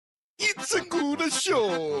Segura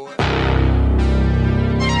Show.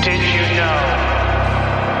 Did you know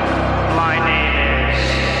my name is...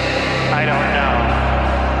 I don't know.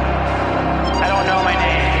 I don't know my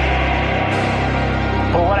name.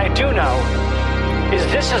 But what I do know is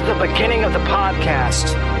this is the beginning of the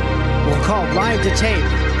podcast. We're called Live to Tape.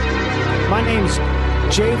 My name's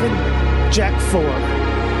Javen Jack Ford.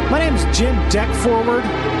 My name's Jim Deck Forward,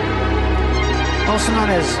 also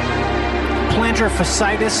known as plantar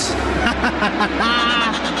fasciitis.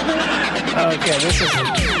 Okay, this is...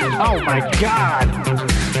 Oh my God!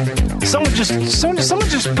 Someone just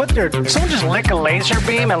lick a laser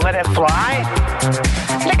beam and let it fly.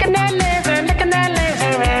 Licking that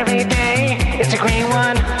laser every day. It's a green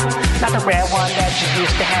one, not the red one that you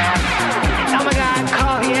used to have. Oh my God!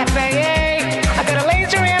 Call the FAA. I got a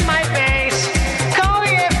laser in my face. Call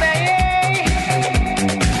the FAA.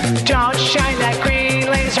 Don't shine that green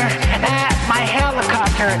laser at my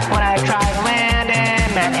helicopter when I try to land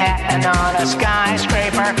in Manhattan on a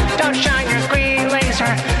skyscraper. Don't shine your green laser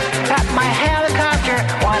at my helicopter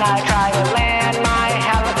when I try to land my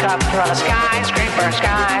helicopter on a skyscraper.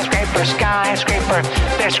 Skyscraper.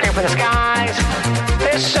 They're scraping the skies.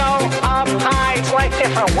 They're so up high. It's like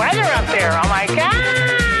different weather up there. Oh my God.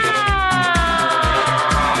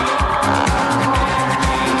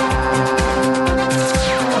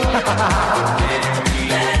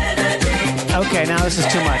 Okay, now this is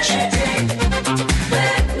too much.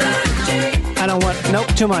 I don't want... Nope,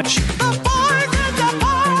 too much.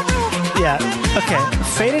 Yeah, okay.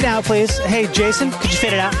 Fade it out, please. Hey, Jason, could you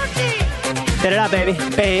fade it out? Fade it out, baby.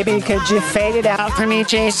 Baby, could you fade it out for me,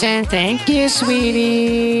 Jason? Thank you,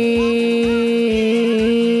 sweetie.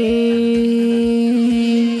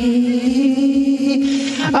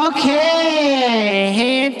 Okay,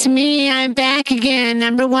 hey, it's me. I'm back again.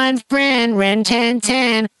 Number one friend, Ren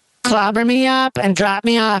 1010. Clobber me up and drop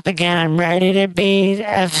me off again. I'm ready to be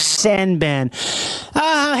a Sandman.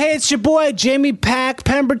 Hey, it's your boy, Jamie Pack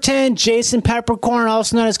Pemberton, Jason Peppercorn,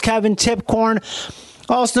 also known as Kevin Tipcorn,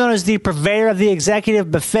 also known as the purveyor of the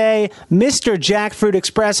executive buffet, Mr. Jackfruit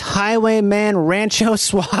Express, Highwayman, Rancho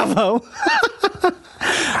Suavo.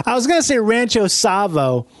 I was going to say Rancho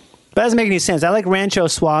Savo. That doesn't make any sense. I like Rancho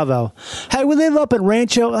Suavo. Hey, we live up in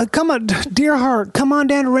Rancho. Come on, dear heart, come on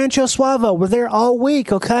down to Rancho Suavo. We're there all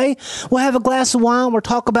week, okay? We'll have a glass of wine. We'll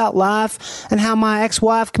talk about life and how my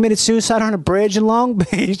ex-wife committed suicide on a bridge in Long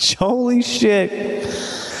Beach. Holy shit.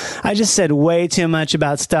 I just said way too much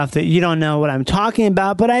about stuff that you don't know what I'm talking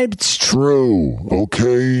about, but it's true,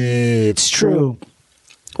 okay? It's true.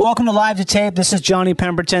 Welcome to Live to Tape. This is Johnny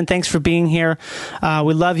Pemberton. Thanks for being here.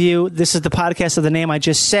 We love you. This is the podcast of the name I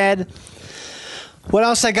just said. What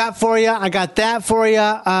else I got for you? I got that for you.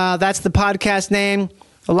 That's the podcast name.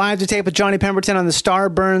 Live to Tape with Johnny Pemberton on the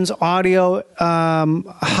Starburns audio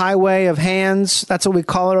highway of hands. That's what we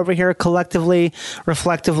call it over here, collectively,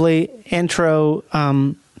 reflectively, intro.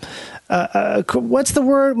 What's the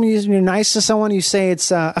word? When you're nice to someone, you say it's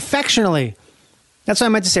affectionately. That's what I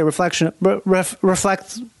meant to say. Reflection.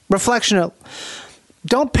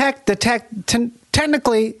 Don't peck the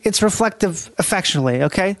technically, it's reflective affectionately.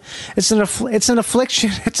 Okay, it's an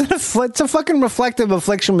affliction. It's a fucking reflective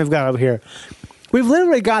affliction we've got over here. We've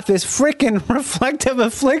literally got this freaking reflective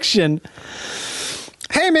affliction.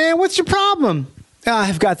 Hey man, what's your problem?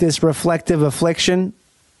 I've got this reflective affliction.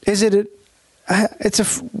 Is it?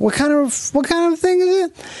 What kind of thing is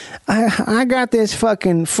it? I got this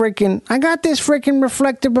freaking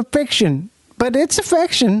reflective affection, but it's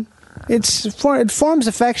affection. It forms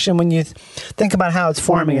affection when you think about how it's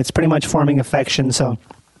forming. It's pretty much forming affection. So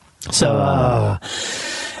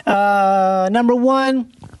number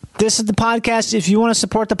one, this is the podcast. If you want to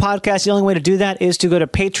support the podcast, the only way to do that is to go to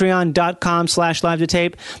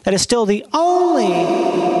patreon.com/live-to-tape. That is still the only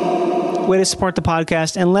way to support the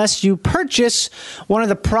podcast, unless you purchase one of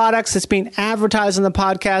the products that's being advertised on the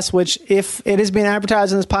podcast, which if it is being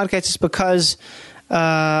advertised on this podcast, it's because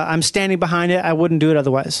I'm standing behind it. I wouldn't do it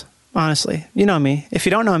otherwise. Honestly, you know me. If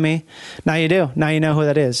you don't know me, now you do. Now you know who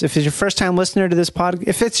that is. If it's your first time listener to this podcast,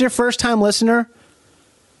 if it's your first time listening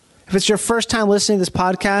to this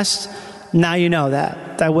podcast, now you know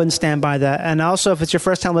that. I wouldn't stand by that. And also, if it's your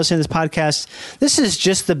first time listening to this podcast, this is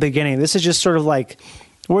just the beginning. This is just sort of like,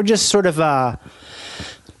 we're just sort of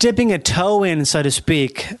dipping a toe in, so to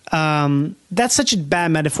speak. That's such a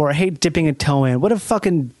bad metaphor. I hate dipping a toe in. What a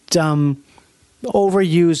fucking dumb,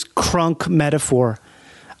 overused crunk metaphor.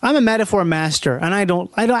 I'm a metaphor master, and I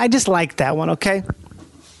just like that one, okay?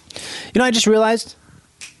 You know, I just realized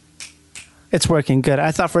It's working good.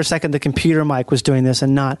 I thought for a second the computer mic was doing this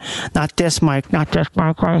and not this mic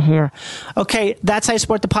right here. Okay, that's how you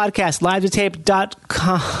support the podcast.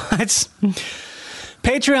 LiveToTape.com. It's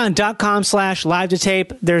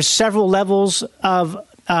Patreon.com/LiveToTape. There's several levels of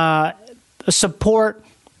support.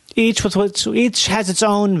 Each has its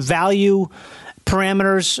own value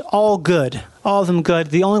parameters. All good. All of them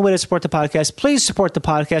good. The only way to support the podcast, please support the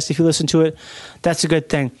podcast. If you listen to it, that's a good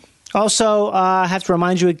thing. Also, I have to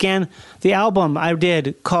remind you again, the album I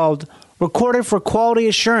did called Recorded for Quality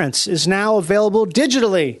Assurance is now available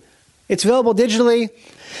digitally. It's available digitally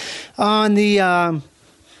on the on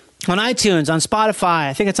iTunes, on Spotify.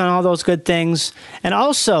 I think it's on all those good things. And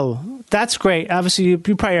also, that's great. Obviously, you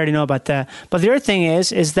probably already know about that. But the other thing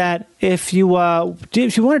is that if you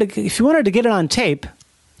wanted to get it on tape,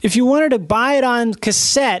 if you wanted to buy it on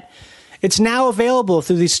cassette, it's now available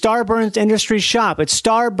through the Starburns Industries shop. It's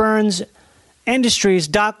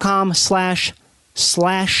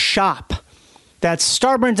starburnsindustries.com/shop. That's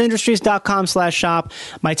starburnsindustries.com/shop.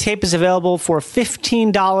 My tape is available for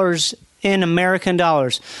 $15 in American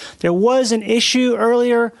dollars. There was an issue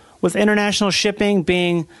earlier with international shipping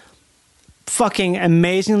being fucking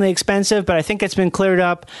amazingly expensive, but I think it's been cleared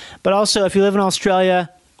up. But also, if you live in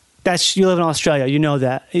Australia, you live in Australia. You know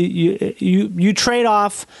that. You trade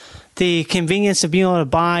off the convenience of being able to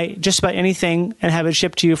buy just about anything and have it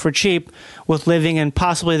shipped to you for cheap with living in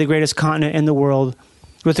possibly the greatest continent in the world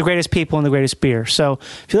with the greatest people and the greatest beer. So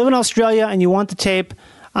if you live in Australia and you want the tape,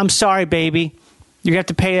 I'm sorry, baby. You have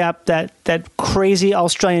to pay up that crazy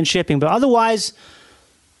Australian shipping. But otherwise,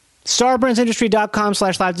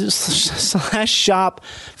 starburnsindustry.com/shop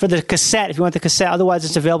for the cassette if you want the cassette. Otherwise,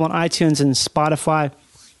 it's available on iTunes and Spotify.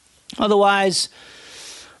 Otherwise,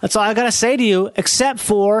 that's all I got to say to you, except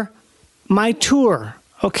for my tour,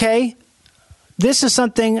 okay? This is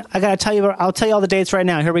something I got to tell you about. I'll tell you all the dates right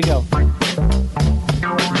now. Here we go.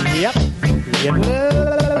 Yep.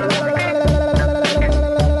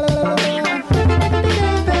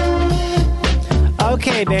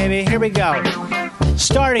 Okay, baby, here we go.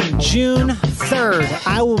 Starting June 3rd,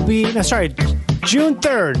 June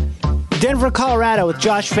 3rd, Denver, Colorado with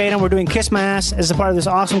Josh Fadem. We're doing Kiss My Ass as a part of this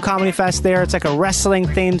awesome comedy fest there. It's like a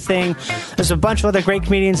wrestling-themed thing. There's a bunch of other great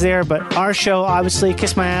comedians there, but our show, obviously,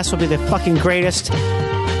 Kiss My Ass, will be the fucking greatest.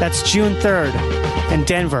 That's June 3rd in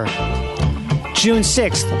Denver. June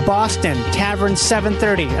 6th, Boston, Tavern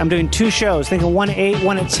 7:30. I'm doing two shows. Thinking one at 8,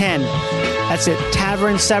 one at 10. That's it.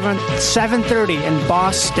 Tavern 7:30 in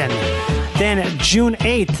Boston. Then June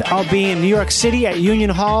 8th, I'll be in New York City at Union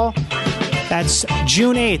Hall. That's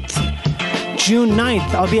June 8th. June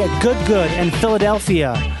 9th, I'll be at Good in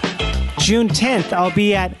Philadelphia. June 10th, I'll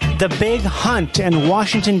be at The Big Hunt in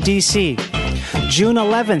Washington, D.C. June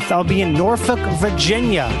 11th, I'll be in Norfolk,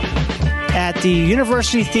 Virginia at the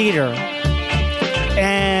University Theater.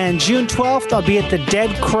 And June 12th, I'll be at the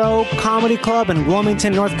Dead Crow Comedy Club in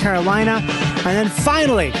Wilmington, North Carolina. And then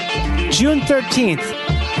finally, June 13th,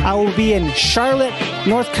 I will be in Charlotte,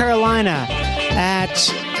 North Carolina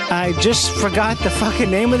at... I just forgot the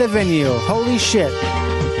fucking name of the venue. Holy shit.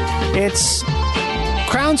 It's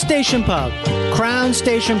Crown Station Pub. Crown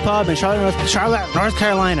Station Pub in Charlotte, North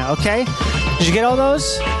Carolina, okay? Did you get all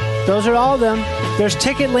those? Those are all of them. There's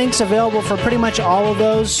ticket links available for pretty much all of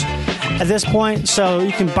those at this point, so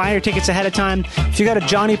you can buy your tickets ahead of time. If you go to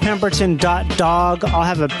johnnypemberton.dog, I'll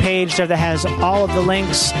have a page there that has all of the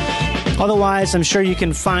links. Otherwise, I'm sure you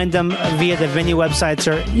can find them via the venue websites,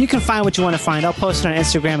 or you can find what you want to find. I'll post it on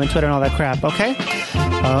Instagram and Twitter and all that crap, okay?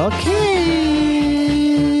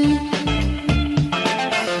 Okay.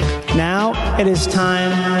 Now it is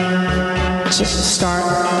time to start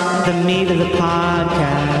the meat of the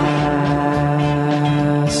podcast.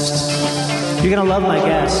 You're going to love my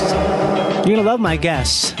guest. You're going to love my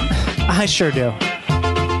guest. I sure do.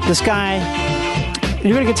 This guy,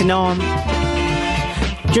 you're going to get to know him.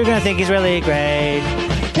 You're going to think he's really great.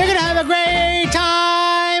 You're going to have a great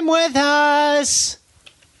time with us.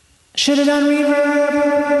 Should have done reverb.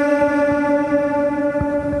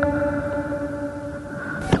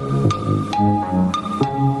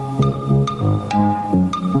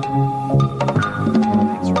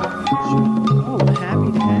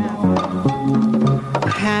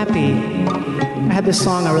 Happy. I had this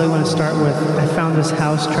song I really want to start with. I found this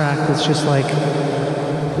house track that's just like...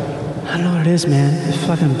 I don't know what it is, man. It's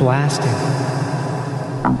fucking blasting.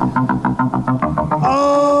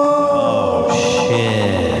 Oh,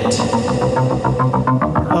 shit.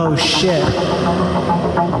 Oh, shit.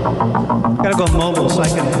 Gotta go mobile so I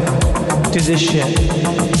can do this shit.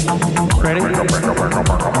 Ready?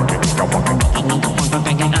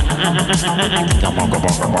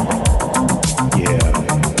 Yeah.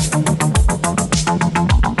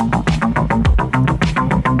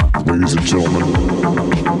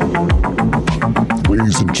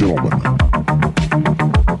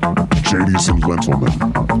 Ladies and gentlemen,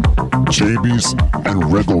 JBs and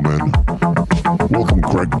Regelman, welcome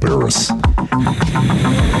Greg Barris. Is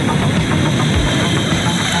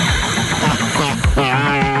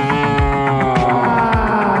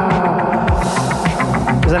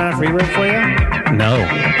that enough reverb for you? No.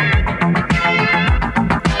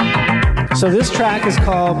 So this track is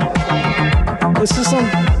called, this is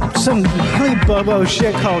some really bobo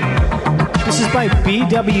shit called, this is by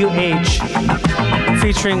BWH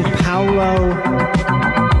featuring Paolo,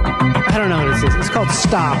 I don't know what this is. It's called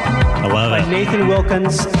Stop. I love by it. Nathan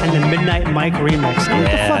Wilkins and the Midnight Mike remix. I mean,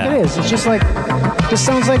 what the fuck it is? It's just like, this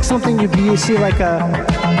sounds like something you see like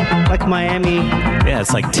Miami. Yeah,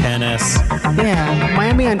 it's like tennis. Yeah,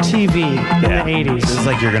 Miami on TV in the 80s. This is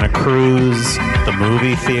like you're going to cruise the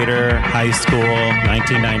movie theater, high school,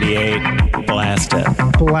 1998, blast it.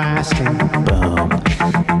 Blasting. Boom.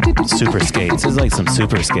 Super skates. This is like some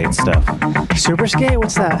super skate stuff. Super skate?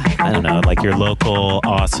 What's that? I don't know, like your local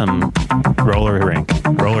awesome roller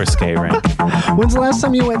skate rink. When's the last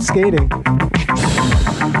time you went skating?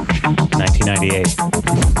 1998.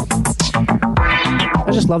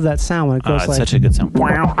 I just love that sound when it goes It's like... such a good sound.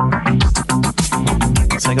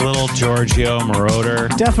 It's like a little Giorgio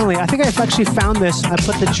Moroder. Definitely. I think I've actually found this. I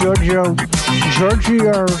put the Giorgio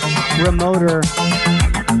Remoter.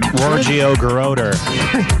 Giorgio Garoder.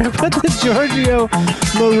 I put the Giorgio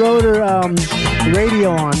Moroder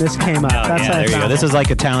radio on. This came up. That's how there I you go. found This it. is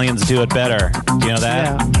like Italians Do It Better. You know that?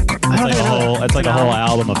 Yeah. It's like a whole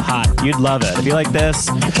album of hot. You'd love it. If you like this,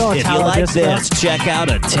 all if you Italo like disco. this, check out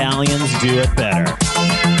Italians Do It Better.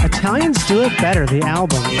 Italians Do It Better, the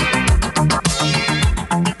album.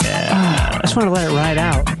 Yeah. I just want to let it ride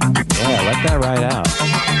out. Yeah, let that ride out.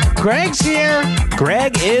 Greg's here.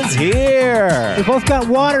 Greg is here. We both got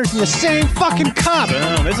waters in the same fucking cup.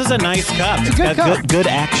 Boom. This is a nice cup. It's a It's good got cup. good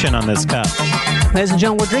action on this cup. Ladies and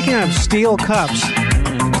gentlemen, we're drinking out of steel cups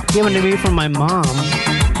given to me from my mom.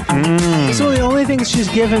 It's one of the only things she's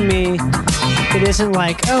given me. It isn't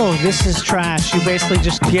like, oh, this is trash. She basically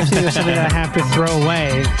just gives me something that I have to throw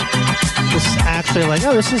away. This is actually like,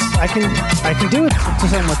 oh, this is I can do it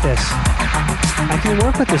something with this. I can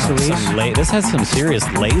work with this, Elise. This has some serious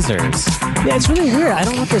lasers. Yeah, it's really weird. I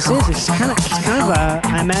don't know what this is. It's kind of a,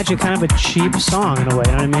 I imagine, kind of a cheap song in a way.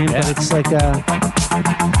 You know what I mean? Yeah. But it's like I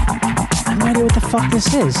have no idea what the fuck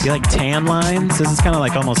this is. You like tan lines? This is kind of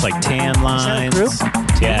like almost like tan lines. group?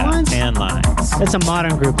 Yeah, Tan Lines? tan lines. It's a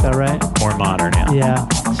modern group, though, right? More modern, yeah. Yeah.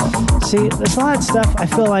 See, there's a lot of stuff I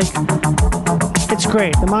feel like it's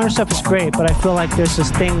great. The modern stuff is great, but I feel like there's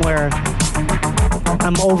this thing where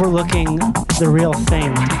I'm overlooking the real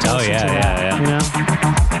thing. to listen to that, you know?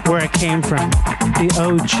 Where it came from. The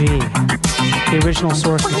OG. The original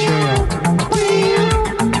source material.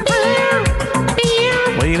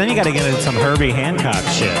 Well, then you got to get into some Herbie Hancock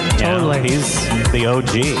shit. You know? Totally. He's the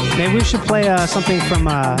OG. Maybe we should play something from...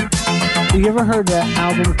 have you ever heard that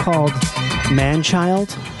album called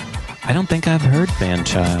Man-Child? I don't think I've heard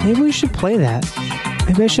Man-Child. Maybe we should play that.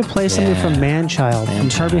 Maybe I should play something from Man-Child, from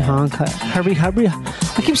Herbie Hancock. Herbie.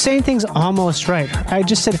 I keep saying things almost right. I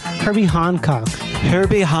just said Herbie Hancock.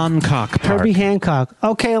 Herbie Hancock. Park. Herbie Hancock.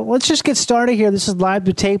 Okay, let's just get started here. This is Live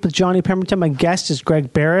to Tape with Johnny Pemberton. My guest is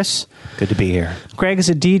Greg Barris. Good to be here. Greg is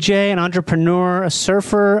a DJ, an entrepreneur, a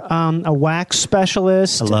surfer, a wax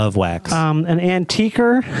specialist. I love wax. An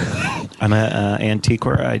antiquer. I'm an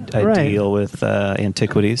antiquer. I Right. deal with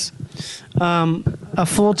antiquities. A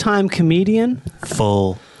full-time comedian.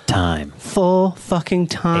 Full time. Full fucking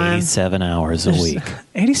time. 87 hours a week.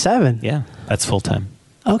 87? Yeah, that's full time.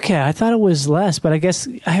 Okay, I thought it was less, but I guess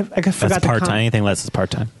I forgot That's the part time. Anything less is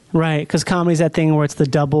part time. Right, because comedy's that thing where it's the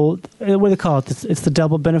double. What do they call it? It's the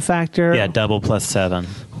double benefactor. Yeah, double plus 7.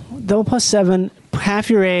 Double plus 7.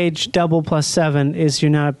 Half your age. Double plus 7 is your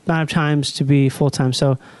amount of times to be full time.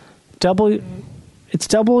 So, double. It's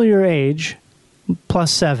double your age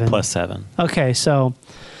plus 7. Plus 7. Okay, so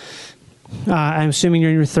I'm assuming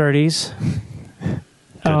you're in your 30s.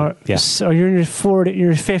 Or, yeah. So you're in your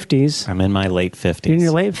 50s. I'm in my late 50s. You're in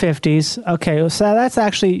your late 50s. Okay, so that's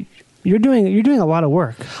actually you're doing a lot of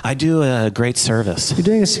work. I do a great service. You're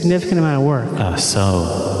doing a significant amount of work.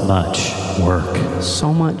 So much work.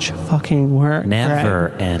 So much fucking work. Never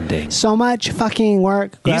Greg. ending. So much fucking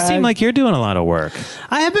work. You Greg. seem like you're doing a lot of work.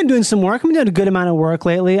 I have been doing some work. I've been doing a good amount of work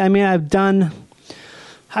lately. I mean, I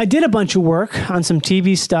did a bunch of work on some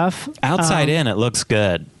TV stuff. Outside in, it looks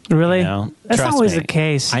good. Really? You know? That's not Trust always me. the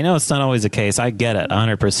case. I know it's not always the case. I get it,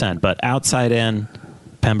 100%. But outside in,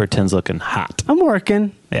 Pemberton's looking hot. I'm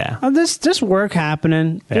working. Yeah. There's work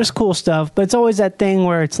happening. Yeah. There's cool stuff, but it's always that thing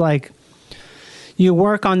where it's like you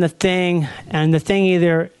work on the thing, and the thing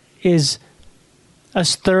either is a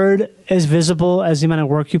third as visible as the amount of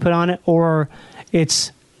work you put on it, or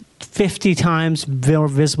it's 50 times more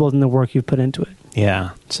visible than the work you put into it. Yeah.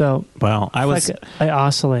 So, well, I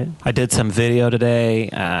oscillate. I did some video today.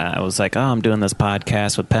 I was like, oh, I'm doing this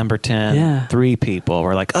podcast with Pemberton. Yeah. 3 people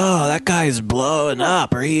were like, oh, that guy's blowing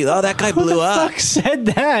up. Or that guy blew Who the up. fuck said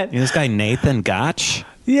that? You know, this guy, Nathan Gotch.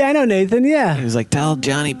 Yeah, I know Nathan. Yeah. He was like, tell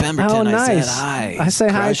Johnny Pemberton Oh, nice. I said hi. I say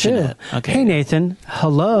hi Crushing too. it. Okay. Hey, Nathan.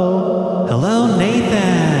 Hello. Hello,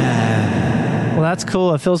 Nathan. Well, that's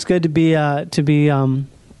cool. It feels good to be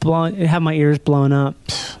blown, have my ears blown up.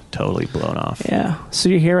 Totally blown off. Yeah. So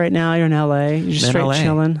you're here right now. You're in LA. You're just I'm in straight LA.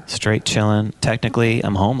 chilling. Straight chilling. Technically,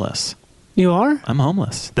 I'm homeless. You are? I'm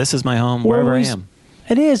homeless. This is my home wherever I am.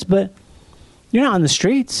 It is, but you're not on the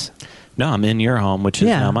streets. No, I'm in your home, which is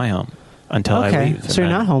now my home until I leave. So you're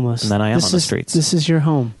not homeless. And then I am on the streets. This is your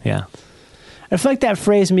home. Yeah. I feel like that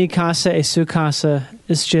phrase "mi casa es su casa"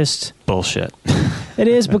 is just bullshit. It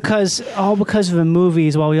is because of the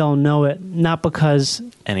movies. While we all know it, not because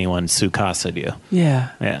anyone su casa'd you.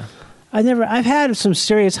 Yeah. Yeah. I've had some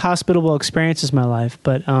serious hospitable experiences in my life,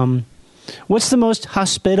 but what's the most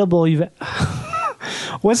hospitable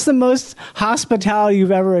what's the most hospitality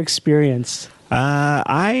you've ever experienced?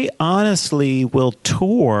 I honestly will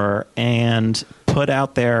tour and put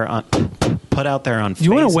out there on Facebook.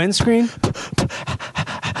 You want a windscreen?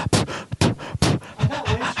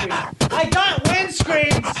 I got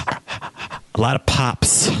windscreens. A lot of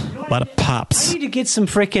pops. I need to get some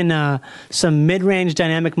freaking some mid-range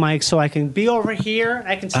dynamic mics so I can be over here.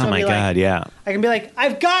 I can still Oh my God, yeah. I can be like,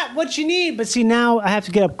 I've got what you need, but see, now I have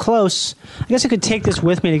to get up close. I guess I could take this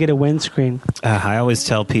with me to get a windscreen. I always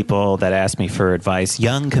tell people that ask me for advice,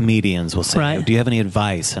 young comedians will say, do you have any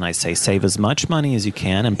advice? And I say, save as much money as you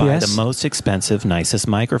can and buy the most expensive, nicest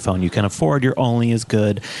microphone you can afford. You're only as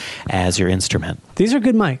good as your instrument. These are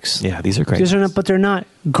good mics. Yeah, these are great. These are not, but they're not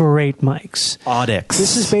great mics. Audix.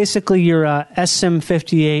 This is basically your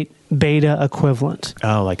SM58 beta equivalent.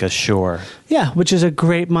 Oh, like a Shure. Yeah, which is a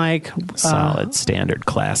great mic. Solid, standard,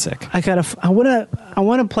 classic. I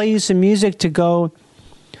want to play you some music to go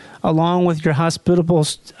along with your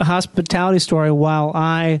hospitality story while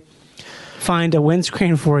I find a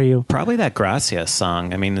windscreen for you. Probably that Gracias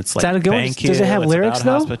song. I mean, it's like, is that a good one? thank you. Does it have lyrics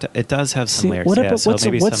though? It does have some lyrics.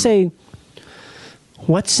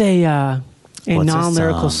 What's a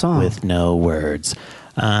non-lyrical song with no words?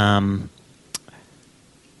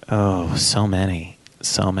 So many.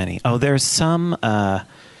 Oh, there's someone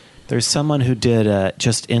who did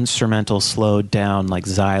just instrumental slowed down like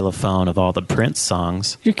xylophone of all the Prince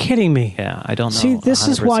songs. You're kidding me. Yeah, I don't know. See, this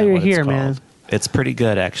is why you're here, man. It's pretty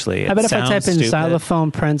good, actually. I bet if I type in xylophone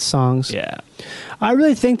Prince songs. Yeah. I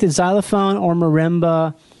really think that xylophone or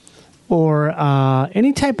marimba or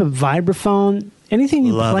any type of vibraphone, anything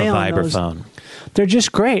you play on those, they're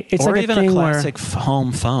just great. It's or like even a thing a classic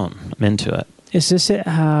home phone. I'm into it. Is this it?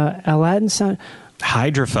 Aladdin sound?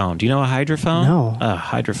 Hydrophone. Do you know a hydrophone? No.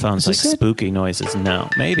 Hydrophone's like spooky noises. No,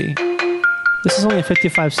 maybe. This is only a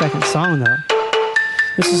 55-second song, though.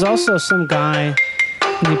 This is also some guy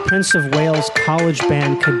in the Prince of Wales College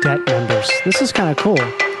Band cadet members. This is kind of cool.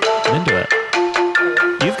 I'm into it.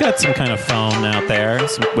 You've got some kind of phone out there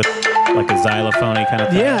with like a xylophone-y kind of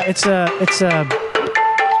thing. Yeah, it's a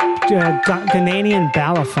Ghanaian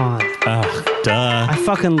balafon. Oh, duh. I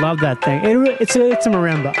fucking love that thing. It's a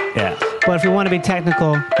marimba. Yeah. But if you want to be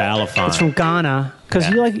technical, balafon. It's from Ghana. Because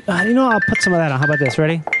I'll put some of that on. How about this?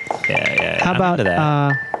 Ready? Yeah. How about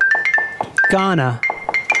Ghana,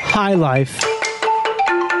 High Life,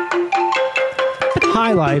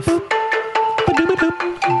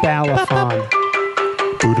 balafon.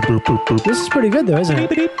 This is pretty good, though, isn't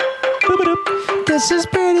it? This is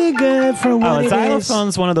pretty good for what a it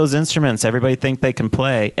xylophone's one of those instruments everybody think they can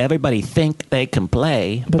play. Everybody think they can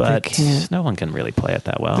play, but they can't. No one can really play it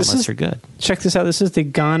that well unless you're good. Check this out. This is the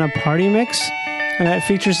Ghana Party Mix, and it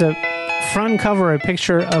features a front cover, a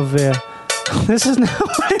picture of the... This is not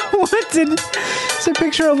what I wanted. It's a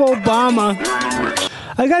picture of Obama.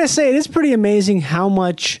 I gotta say, it is pretty amazing how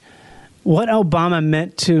much... What Obama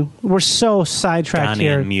meant to... We're so sidetracked Ghanaian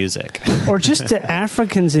here. music. Or just to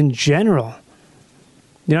Africans in general.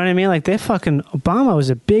 You know what I mean? Like, Obama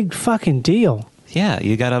was a big fucking deal. Yeah,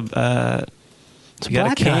 you got a king.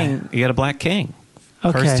 Guy. You got a black king.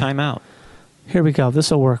 Okay. First time out. Here we go.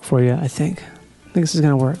 This will work for you, I think. I think this is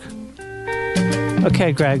going to work.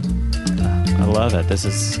 Okay, Greg. I love it. This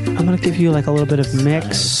is... I'm going to give you like a little bit of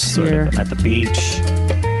mix here. At the beach.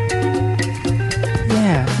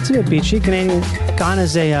 Yeah, it's a bit beachy.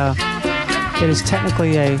 Ghana's it is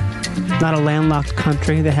technically not a landlocked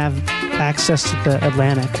country. They have access to the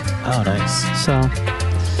Atlantic. Oh, nice. So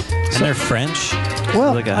they're French?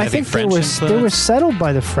 Well, Like a I heavy think French they influence? were settled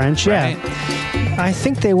by the French. Right. Yeah, I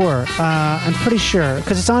think they were. I'm pretty sure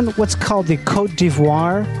because it's on what's called the Côte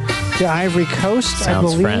d'Ivoire, the Ivory Coast, I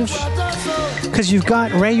Sounds believe. French. Because you've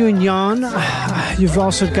got Réunion, you've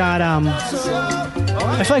also got.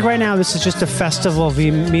 I feel like right now this is just a festival of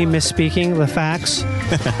me misspeaking the facts,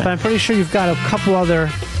 but I'm pretty sure you've got a couple other.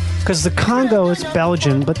 Because the Congo is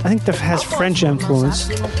Belgian, but I think that has French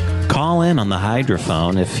influence. Call in on the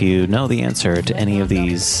hydrophone if you know the answer to any of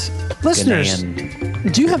these Listeners,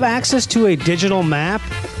 Ghanaian- do you have access to a digital map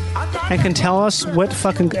and can tell us what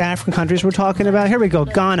fucking African countries we're talking about? Here we go,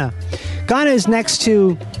 Ghana. Ghana is next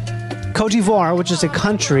to Côte d'Ivoire, which is a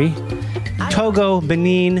country, Togo,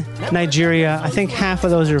 Benin, Nigeria. I think half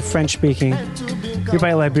of those are French-speaking. You're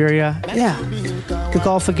by Liberia. Yeah. The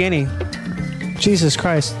Gulf of Guinea. Jesus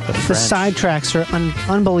Christ. The French. sidetracks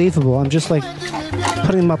are unbelievable. I'm just like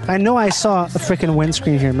putting them up. I know I saw a freaking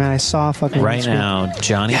windscrreen here, man. I saw a fucking Right windscreen. now,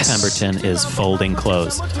 Johnny Yes. Pemberton is folding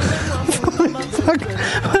clothes. Fuck.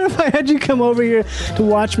 What if I had you come over here to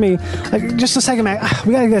watch me? Like, just a second, man.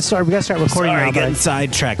 We gotta get started. We gotta start recording Sorry, now. getting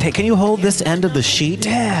sidetracked. Hey, can you hold this end of the sheet?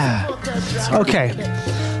 Yeah. Okay.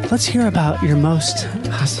 Let's hear about your most.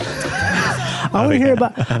 I want to hear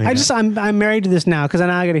about. I'm married to this now because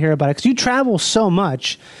I got to hear about it because you travel so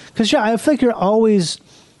much. Because I feel like you're always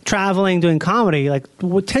traveling, doing comedy, like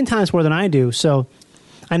 10 times more than I do. So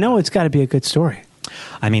I know it's got to be a good story.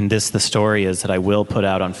 I mean, the story is that I will put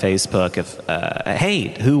out on Facebook if,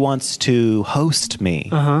 hey, who wants to host me?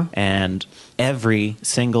 And every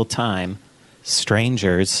single time,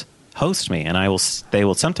 strangers host me, and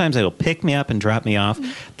sometimes they will pick me up and drop me off.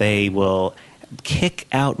 They will kick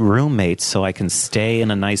out roommates so I can stay in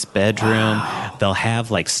a nice bedroom. Wow. They'll have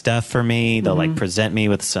like stuff for me. They'll like present me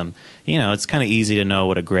with some, it's kind of easy to know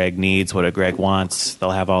what a Greg needs, what a Greg wants.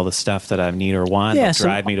 They'll have all the stuff that I need or want. Yeah, They'll so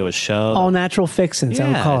drive me to a show. All natural fixins, I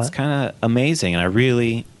would call it's it. kind of amazing, and I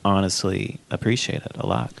really, honestly appreciate it a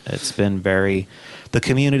lot. It's been the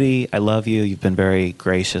community, I love you. You've been very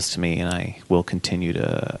gracious to me, and I will continue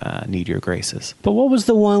to need your graces. But what was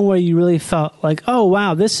the one where you really felt like, oh,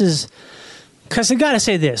 wow, this is... Because I got to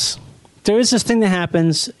say this. There is this thing that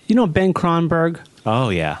happens. You know Ben Kronberg? Oh,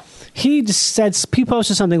 yeah. He just said, he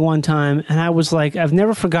posted something one time, and I was like, I've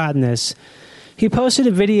never forgotten this. He posted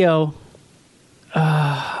a video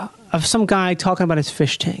of some guy talking about his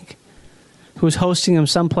fish tank who was hosting him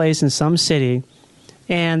someplace in some city.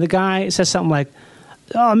 And the guy says something like,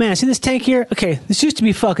 oh, man, see this tank here? Okay, this used to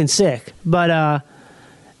be fucking sick. But,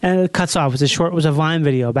 and it cuts off. It was a Vine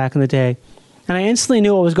video back in the day. And I instantly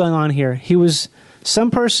knew what was going on here. He was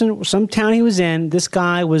some town he was in. This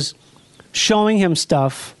guy was showing him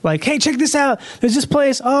stuff like, "Hey, check this out. There's this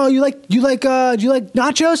place. Oh, do you like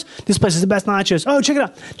nachos? This place is the best nachos. Oh, check it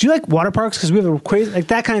out. Do you like water parks? Because we have a crazy like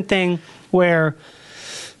that kind of thing where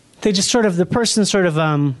they just the person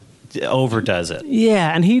overdoes it.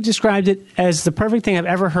 Yeah, and he described it as the perfect thing I've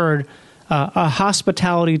ever heard. A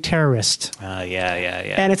hospitality terrorist.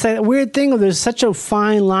 Yeah. And it's that weird thing where there's such a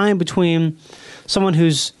fine line between someone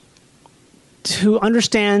who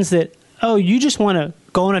understands that, oh, you just want to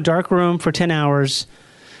go in a dark room for 10 hours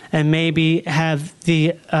and maybe have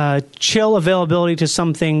the chill availability to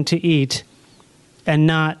something to eat and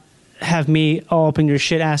not have me all up in your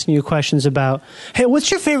shit asking you questions about, hey, what's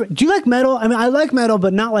your favorite? Do you like metal? I mean, I like metal,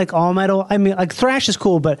 but not like all metal. I mean, like thrash is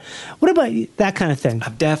cool, but what about that kind of thing?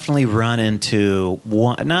 I've definitely run into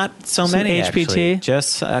one, not so Some many HPT? actually,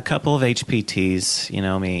 just a couple of HPTs, you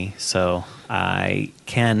know me. So I'm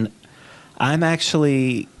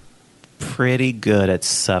actually pretty good at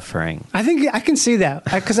suffering. I think I can see that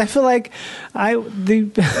because I feel like I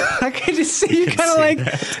can just see you kind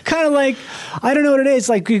of like I don't know what it is,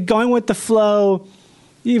 like you're going with the flow,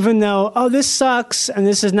 even though this sucks and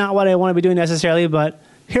this is not what I want to be doing necessarily, but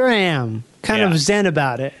here I am, kind of zen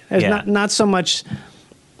about it. It's not so much.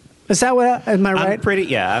 Is that what? Am I right?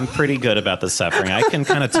 I'm pretty good about the suffering. I can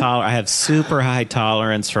kind of I have super high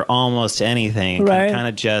tolerance for almost anything. I can kind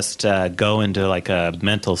of just go into like a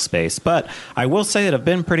mental space. But I will say that I've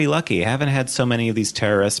been pretty lucky. I haven't had so many of these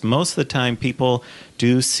terrorists. Most of the time, people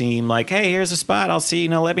do seem like, hey, here's a spot. I'll see.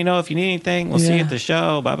 Let me know if you need anything. We'll see you at the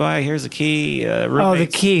show. Bye bye. Here's the key. The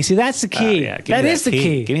key. See, that's the key. That is the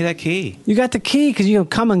key. Give me that key. You got the key because you can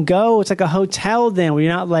come and go. It's like a hotel then where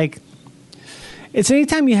you're not like. It's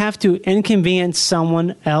anytime you have to inconvenience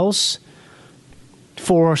someone else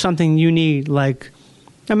for something you need. Like,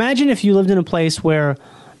 imagine if you lived in a place where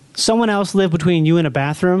someone else lived between you and a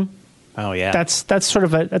bathroom. Oh yeah, that's sort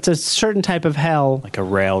of that's a certain type of hell, like a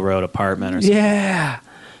railroad apartment or something. Yeah,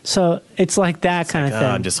 So it's like that kind of thing.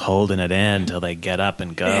 I'm just holding it in until they get up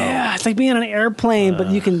and go. Yeah, it's like being on an airplane, but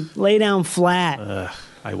you can lay down flat.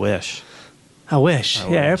 I wish. I wish.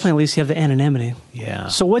 Airplane, at least you have the anonymity. Yeah.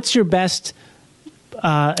 So what's your best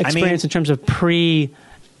experience in terms of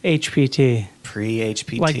pre-HPT?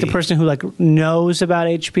 Pre-HPT? Like the person who like knows about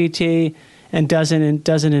HPT and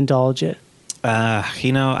doesn't indulge it. I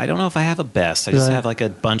don't know if I have a best. I just have like a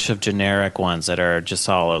bunch of generic ones that are just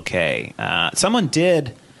all okay. Someone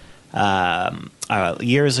did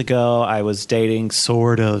years ago. I was dating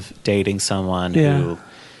someone who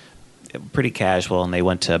pretty casual, and they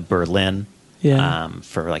went to Berlin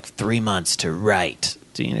for like 3 months to write.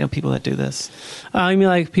 Do you know people that do this? You mean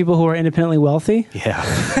like people who are independently wealthy? Yeah.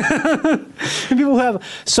 People who have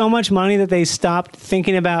so much money that they stopped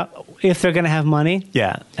thinking about if they're going to have money.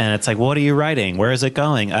 Yeah. And it's like, what are you writing? Where is it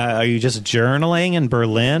going? Are you just journaling in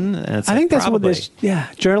Berlin? And it's I think that's probably. what this,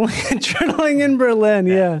 journaling in Berlin,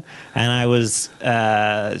 yeah. And I was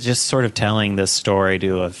just sort of telling this story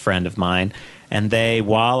to a friend of mine. And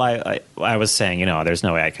while I was saying, there's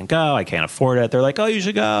no way I can go, I can't afford it. They're like, oh, you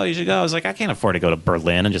should go. I was like, I can't afford to go to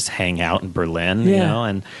Berlin and just hang out in Berlin, you know.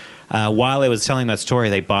 And while I was telling that story,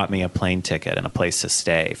 they bought me a plane ticket and a place to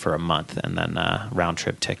stay for a month, and then a round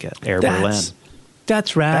trip ticket, Berlin.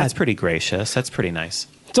 That's rad. That's pretty gracious. That's pretty nice.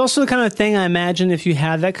 It's also the kind of thing I imagine if you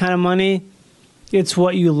have that kind of money, it's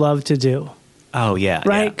what you love to do. Oh yeah,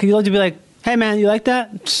 right? Because you love to be like, hey man, you like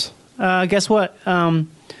that? Guess what?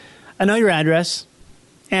 I know your address,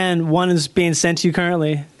 and one is being sent to you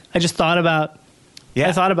currently. I just thought about.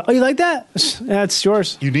 Yeah. Oh, you like that? Yeah, it's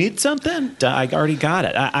yours. You need something? I already got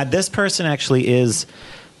it. This person actually is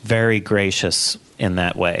very gracious in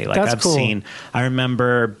that way. Like That's I've cool. seen. I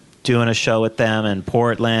remember doing a show with them in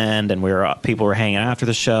Portland, and people were hanging out after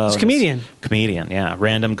the show. It's a comedian. Yeah.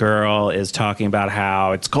 Random girl is talking about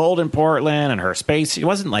how it's cold in Portland, and her space. It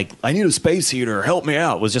wasn't like, I need a space heater, help me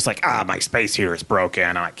out. It was just like, my space heater is broken,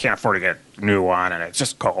 and I can't afford to get a new one, and it's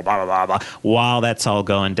just cold, blah, blah, blah, blah. While that's all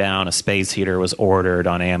going down, a space heater was ordered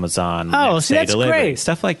on Amazon. Oh, see, that's delivery. great.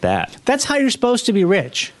 Stuff like that. That's how you're supposed to be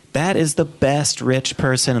rich. That is the best rich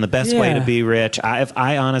person and the best way to be rich. If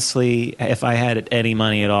I had any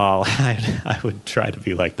money at all, I would try to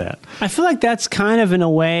be like that. I feel like that's kind of, in a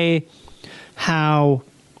way, how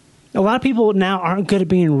a lot of people now aren't good at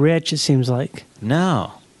being rich, it seems like.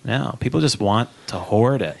 No. People just want to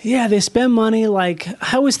hoard it. Yeah, they spend money like...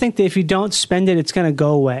 I always think that if you don't spend it, it's going to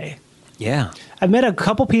go away. Yeah. I've met a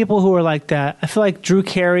couple people who are like that. I feel like Drew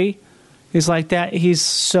Carey is like that.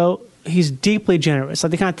 He's deeply generous. Like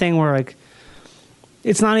the kind of thing where like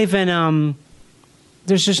it's not even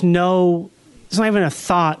there's just no, it's not even a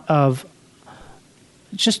thought of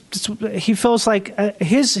he feels like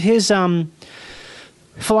his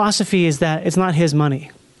philosophy is that it's not his money.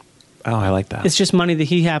 Oh, I like that. It's just money that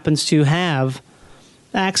he happens to have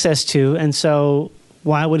access to, and so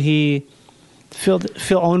why would he feel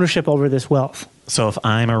ownership over this wealth? So if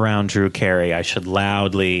I'm around Drew Carey, I should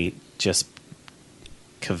loudly just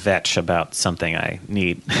kvetch about something I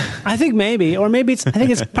need. I think maybe, or maybe I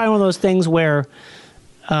think it's probably one of those things where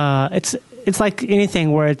it's like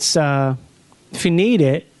anything where it's if you need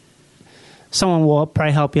it, someone will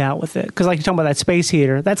probably help you out with it. Because like you're talking about that space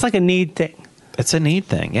heater, that's like a need thing. It's a need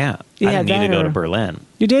thing, yeah. I didn't need to go to Berlin.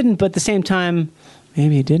 You didn't, but at the same time,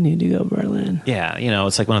 maybe you did need to go to Berlin. Yeah,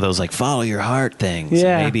 it's like one of those like follow your heart things.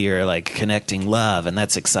 Yeah. Maybe you're like connecting love, and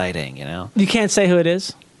that's exciting, You can't say who it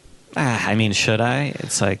is. I mean, should I?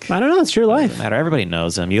 It's like... I don't know. It's your life. Doesn't matter. Everybody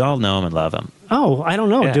knows him. You all know him and love him. Oh, I don't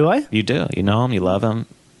know. Yeah, do I? You do. You know him. You love him.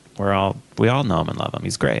 We all know him and love him.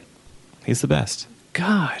 He's great. He's the best.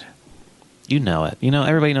 God. You know it.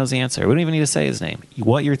 Everybody knows the answer. We don't even need to say his name.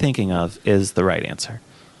 What you're thinking of is the right answer.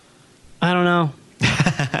 I don't know.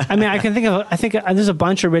 I mean, I think there's a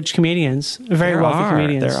bunch of rich comedians, very wealthy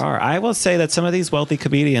comedians. There are. I will say that some of these wealthy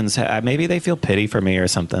comedians, maybe they feel pity for me or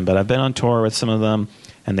something, but I've been on tour with some of them,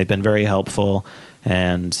 and they've been very helpful,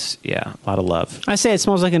 and yeah, a lot of love. I say it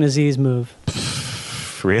smells like an Aziz move.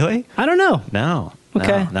 Really? I don't know. No.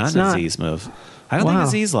 Okay. Not an Aziz move. I don't think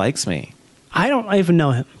Aziz likes me. I don't even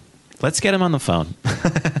know him. Let's get him on the phone. Do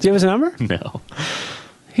you have his number? No.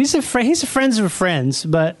 He's a friends of friends,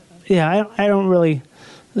 but yeah, I don't really...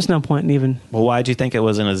 There's no point in even... Well, why'd you think it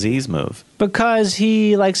was an Aziz move? Because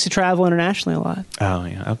he likes to travel internationally a lot. Oh,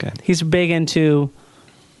 yeah, okay. He's big into...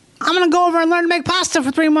 I'm going to go over and learn to make pasta for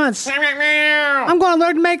 3 months. I'm going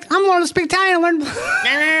to speak Italian and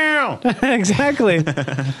learn... Exactly.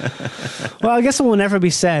 Well, I guess it will never be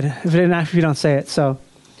said if you don't say it, so...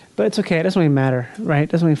 But it's okay. It doesn't even matter, right? It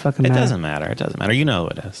doesn't even fucking matter. It doesn't matter. You know who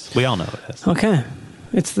it is. We all know who it is. Okay.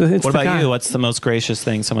 It's what about you? What's the most gracious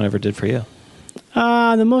thing someone ever did for you?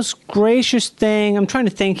 The most gracious thing, I'm trying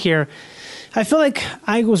to think here. I feel like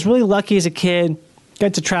I was really lucky as a kid.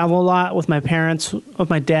 Got to travel a lot with my parents, with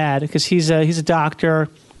my dad, because he's a doctor.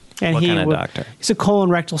 And What kind of doctor? He's a colon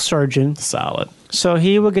rectal surgeon. Solid. So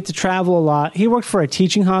he would get to travel a lot. He worked for a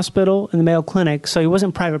teaching hospital in the Mayo Clinic, so he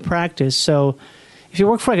wasn't private practice. So if you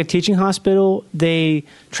work for like a teaching hospital, they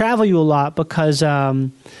travel you a lot because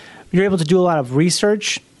you're able to do a lot of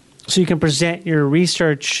research. So you can present your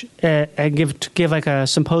research and give like a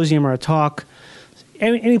symposium or a talk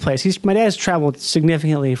any place. My dad's traveled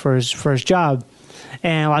significantly for his job,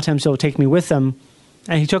 and a lot of times he'll take me with him.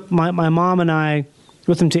 And he took my mom and I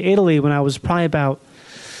with him to Italy when I was probably about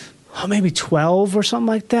maybe 12 or something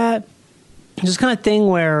like that. It's this kind of thing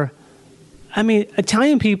where, I mean,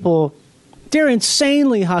 Italian people, they're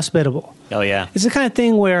insanely hospitable. Oh yeah, it's the kind of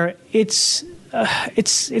thing where it's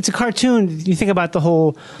a cartoon. You think about the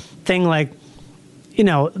whole thing, like, you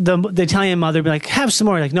know, the Italian mother would be like, have some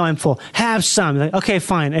more. You're like, no, I'm full. Have some. You're like, okay,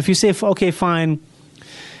 fine. If you say okay, fine,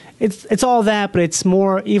 it's all that, but it's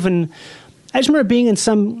more even. I just remember being in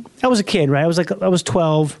some. I was a kid, right? I was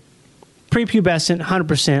 12, prepubescent,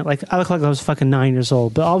 100%. Like I looked like I was fucking 9 years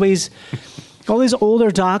old. But all these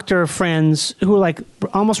older doctor friends who were like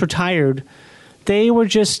almost retired, they were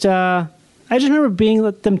just. I just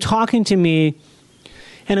remember them talking to me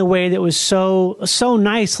in a way that was so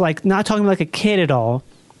nice, like not talking like a kid at all,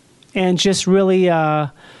 and just really,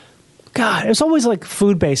 God, it was always like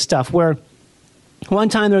food-based stuff. Where one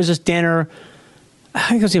time there was this dinner. I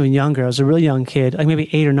think I was even younger. I was a really young kid, like maybe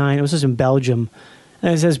 8 or 9. It was just in Belgium. And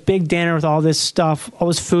it was this big dinner with all this stuff, all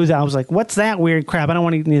this food that I was like, what's that weird crap? I don't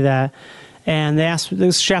want to eat any of that. And they asked,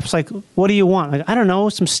 this chef's like, what do you want? Like, I don't know,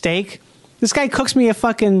 some steak. This guy cooks me a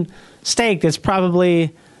fucking steak that's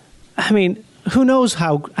probably, I mean, who knows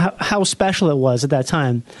how special it was at that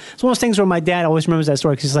time. It's one of those things where my dad always remembers that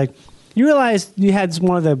story because he's like, you realize you had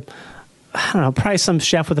one of the, I don't know, probably some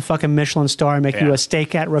chef with a fucking Michelin star make you a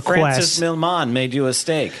steak at request. Francis Milman made you a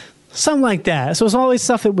steak. Something like that. So it was all this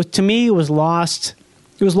stuff that was, to me, was lost.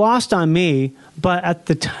 It was lost on me, but at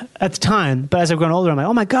the time. But as I've grown older, I'm like,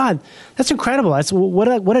 oh my God, that's incredible. That's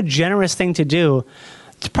what a generous thing to do.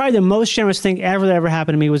 It's probably the most generous thing ever that ever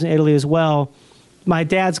happened to me was in Italy as well. My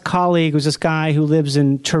dad's colleague was this guy who lives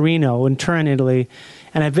in Turin, Italy,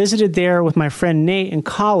 and I visited there with my friend Nate in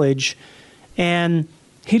college, and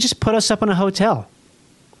he just put us up in a hotel.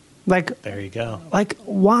 Like, there you go. Like,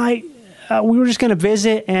 why? We were just going to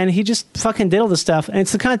visit, and he just fucking did all this stuff. And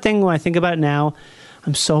it's the kind of thing when I think about it now,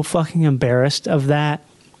 I'm so fucking embarrassed of that.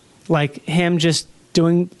 Like, him just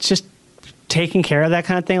taking care of that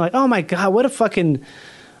kind of thing. Like, oh my God, what a fucking,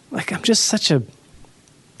 like, I'm just such a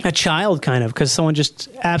child kind of, because someone just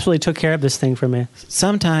absolutely took care of this thing for me.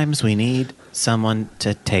 Sometimes we need someone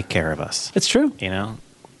to take care of us. It's true. You know,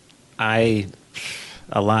 a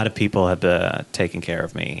lot of people have taken care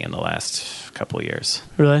of me in the last couple of years.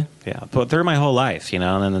 Really? Yeah, but through my whole life, you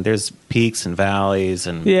know, and then there's peaks and valleys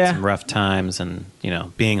and some rough times and, you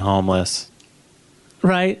know, being homeless.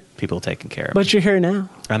 Right. People taking care of me. But you're here now.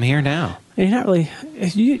 I'm here now. And you're not really,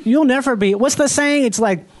 you'll never be, what's the saying? It's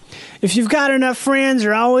like, if you've got enough friends,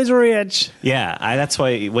 you're always rich. Yeah, that's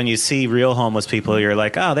why when you see real homeless people, you're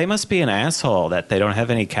like, oh, they must be an asshole that they don't have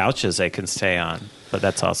any couches they can stay on. But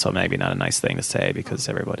that's also maybe not a nice thing to say because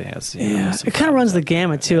everybody has. It kind of runs the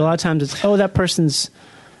gamut too. A lot of times it's, oh, that person's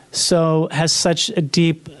has such a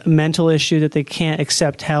deep mental issue that they can't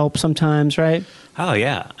accept help sometimes, right? Oh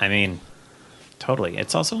yeah, I mean, totally.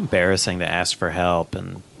 It's also embarrassing to ask for help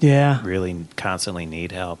and really constantly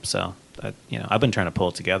need help. So I've been trying to pull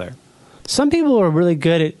it together. Some people are really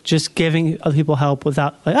good at just giving other people help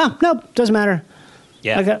without like, oh no, doesn't matter.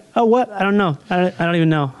 Yeah. Like, oh, what? I don't know. I don't even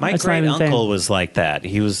know. My great uncle was like that.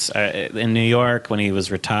 He was in New York when he was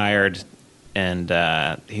retired, and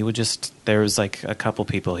he would just, there was like a couple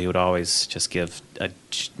people he would always just give a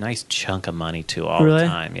nice chunk of money to all the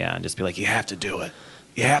time. Yeah, and just be like, you have to do it.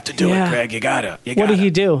 You have to do it, Craig. You gotta. What did he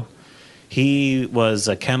do? He was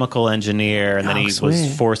a chemical engineer, and then he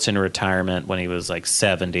was forced into retirement when he was like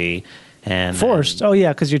 70. And forced? Oh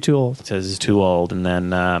yeah, because you're too old. Because he's too old, and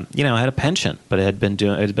then had a pension, but it had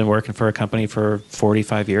been working for a company for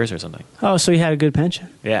 45 years or something. Oh, so he had a good pension.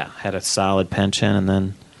 Yeah, had a solid pension, and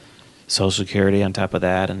then Social Security on top of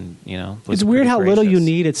that, and it's weird how little you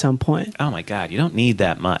need at some point. Oh my God, you don't need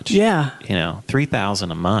that much. Yeah,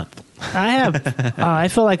 $3,000 a month. I have. I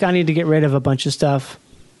feel like I need to get rid of a bunch of stuff,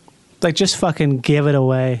 like just fucking give it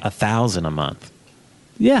away. $1,000 a month.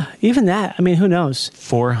 Yeah, even that. I mean, who knows?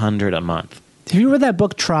 $400 a month. Have you read that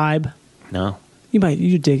book, Tribe? No.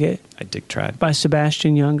 You dig it. I dig Tribe. By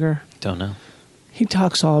Sebastian Junger. Don't know. He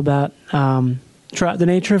talks all about the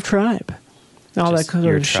nature of tribe. all Just that kind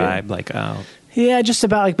your of shit. tribe, like, oh, Yeah, just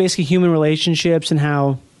about like basically human relationships and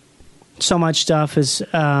how so much stuff is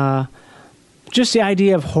just the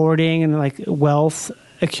idea of hoarding and like wealth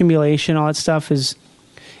accumulation, all that stuff is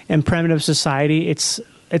in primitive society. It's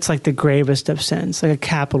like the gravest of sins, like a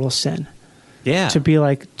capital sin. yeah.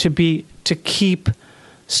 To keep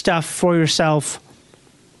stuff for yourself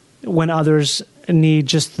when others need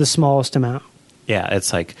just the smallest amount. Yeah,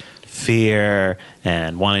 it's like fear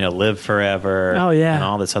and wanting to live forever. Oh, yeah. And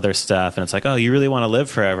all this other stuff. And it's like, oh, you really want to live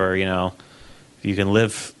forever, you can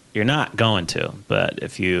live. You're not going to. But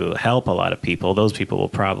if you help a lot of people, those people will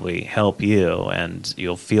probably help you, and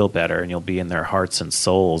you'll feel better, and you'll be in their hearts and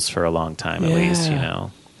souls for a long time at least,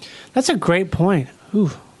 That's a great point.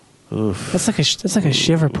 Ooh. Oof. That's like a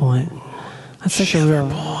shiver point. That's like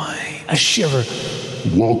a shiver.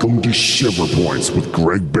 Welcome to Shiver Points with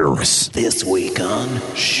Greg Barris. This week on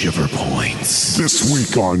Shiver Points. This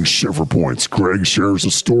week on Shiver Points, Greg shares a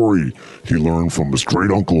story he learned from his great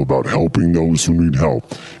uncle about helping those who need help.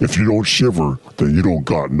 If you don't shiver, then you don't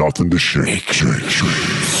got nothing to shake. You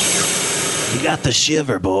got the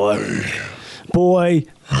shiver, boy. Boy.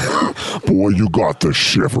 Boy, you got the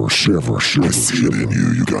shiver. I see it in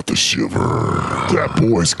you. You got the shiver. That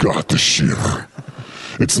boy's got the shiver.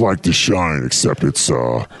 It's like The Shine, except it's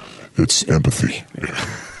empathy.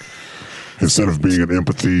 Instead of being an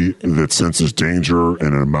empathy that senses danger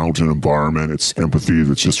in a mountain environment, it's empathy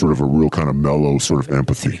that's just sort of a real kind of mellow sort of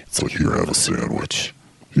empathy. It's like, here, have a sandwich.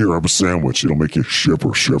 Here, have a sandwich. It'll make you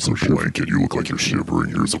shiver. Here's a blanket. You look like you're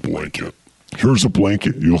shivering. Here's a blanket. Here's a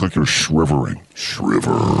blanket. You look like you're shivering.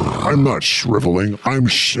 Shriver. I'm not shriveling. I'm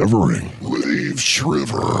shivering. Leave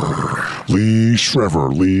Shriver. Lee Shriver.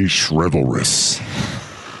 Lee Shrivelrous.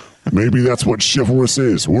 Maybe that's what chivalrous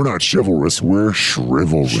is. We're not chivalrous. We're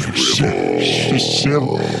chivalrous.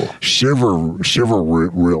 Shiver.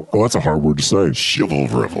 Oh, that's a hard word to say.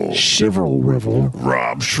 Chivalrivel. Chivalrivel.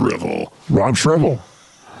 Rob Shrivel.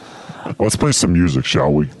 Let's play some music,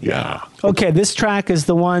 shall we? Yeah. Okay, this track is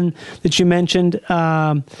the one that you mentioned.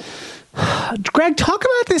 Greg, talk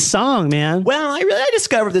about this song, man. Well, I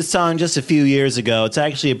discovered this song just a few years ago. It's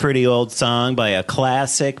actually a pretty old song by a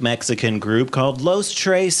classic Mexican group called Los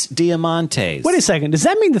Tres Diamantes. Wait a second. Does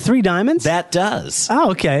that mean the Three Diamonds? That does.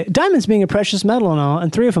 Oh, okay. Diamonds being a precious metal and all,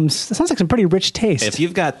 and three of them, that sounds like some pretty rich taste. If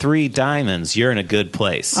you've got 3 diamonds, you're in a good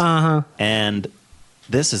place. Uh-huh. And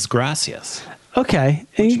this is Gracias. Okay.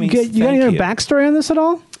 Which You means got any thank other you. backstory on this at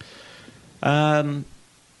all?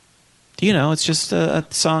 It's just a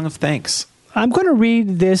song of thanks. I'm going to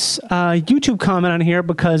read this YouTube comment on here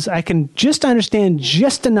because I can just understand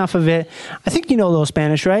just enough of it. I think you know a little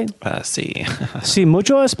Spanish, right? Sí. Sí,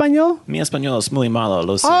 mucho español? Mi español es muy malo,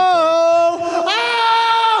 lo siento. Oh!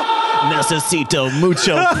 Necesito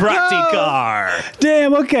mucho practicar.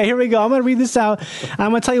 Damn, okay, here we go. I'm going to read this out.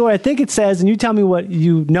 I'm going to tell you what I think it says, and you tell me what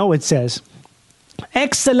you know it says.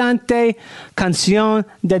 Excelente canción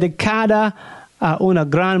dedicada a una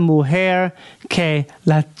gran mujer que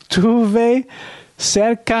la tuve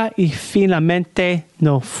cerca y finalmente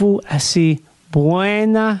no fue así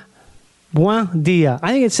buen día.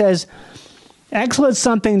 I think it says, excellent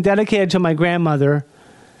something dedicated to my grandmother,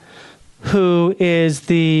 who is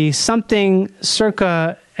the something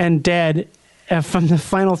circa and dead from the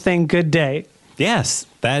final thing, good day. Yes,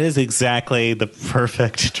 that is exactly the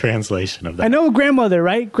perfect translation of that. I know a grandmother,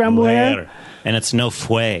 right? Grandmother. And it's no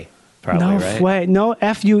fue, probably, No right? fue. No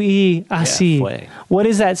F-U-E, así. fue. What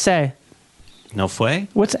does that say? No fue?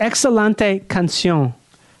 What's excelente canción?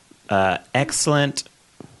 Excellent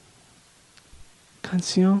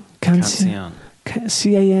Canción? canción.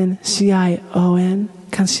 C-A-N-C-I-O-N?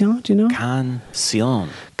 Canción? Do you know? Canción.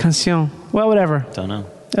 Canción. Well, whatever. Don't know.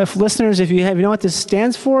 If listeners, if you know what this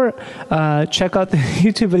stands for, check out the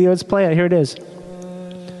YouTube video. Let's play it. Here it is.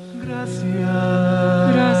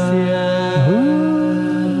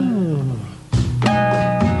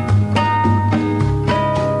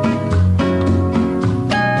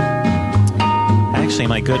 Actually,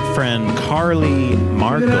 my good friend Carly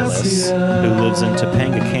Margolis, who lives in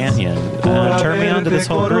Topanga Canyon, turned me on to this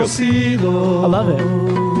whole group. I love it.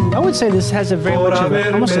 I would say this has a very much of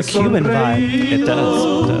almost a Cuban vibe. It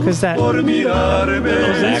does. Because that Little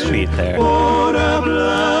backbeat there.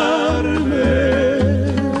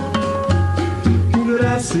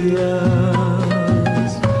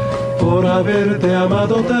 Por haberte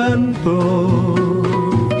amado tanto,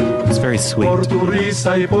 It's very sweet. por tu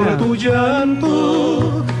risa y por tu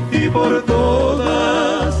llanto y por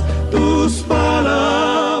todas tus palabras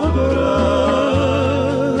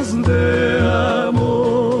de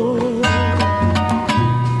amor.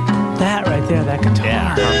 right there, that guitar.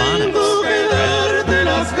 Yeah, harmonics. Darte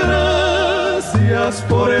las Gracias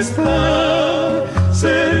por estar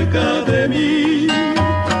cerca de mí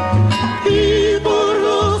y por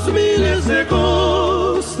los miles de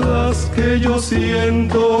cosas que yo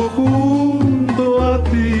siento junto a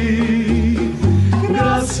ti.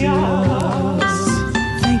 Gracias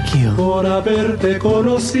por haberte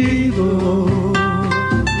conocido,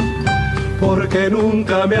 porque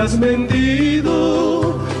nunca me has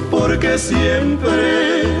mentido, porque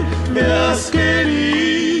siempre me has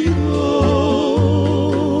querido,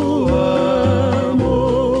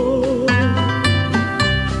 amor.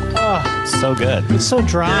 Oh, so good. It's so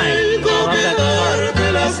dry. I love that part.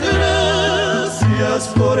 Darte las gracias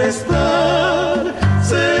por estar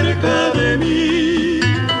cerca de mí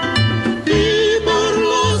y por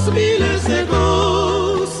los miles de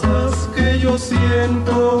cosas que yo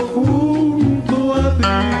siento junto a ti.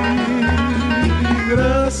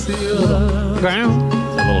 Gracias. Ground.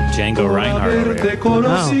 It's a little Django Reinhardt over Haberte here.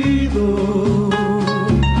 conocido,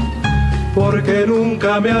 porque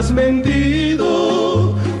nunca me has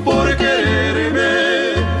mentido, por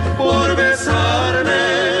quererme, por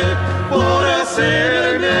besarme, por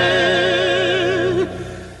hacerme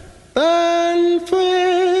tan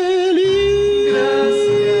feliz.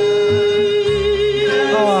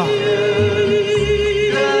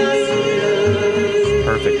 Gracias.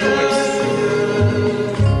 Perfect voice.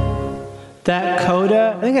 That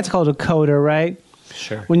coda, I think it's called a coda, right?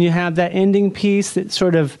 Sure. When you have that ending piece that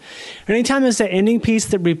sort of, anytime there's that ending piece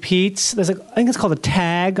that repeats, there's like, I think it's called a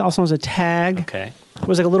tag, also known as a tag. Okay. It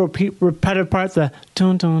was like a little repetitive part, the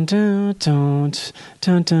dun dun dun dun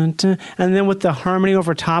dun dun dun, and then with the harmony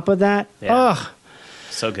over top of that. Yeah. Ugh,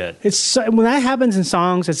 So good. it's so, when that happens in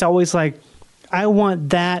songs, it's always like, I want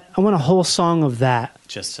that. I want a whole song of that.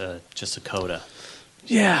 Just a coda.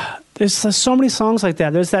 Yeah, there's so many songs like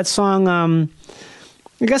that. There's that song.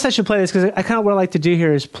 I guess I should play this because I kind of what I like to do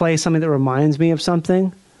here is play something that reminds me of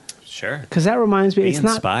something. Sure. Because that reminds me. Be it's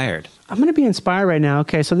inspired. not. I'm going to be inspired right now.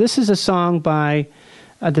 Okay, so this is a song by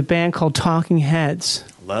the band called Talking Heads.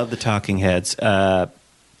 Love the Talking Heads.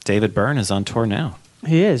 David Byrne is on tour now.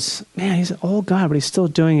 He is. Man, he's an old guy, but he's still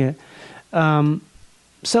doing it.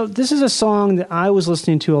 So this is a song that I was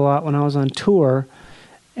listening to a lot when I was on tour,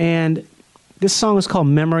 and this song is called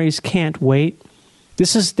Memories Can't Wait.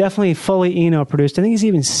 This is definitely fully Eno produced. I think he's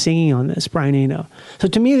even singing on this, Brian Eno. So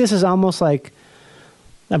to me, this is almost like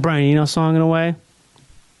a Brian Eno song in a way.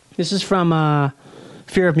 This is from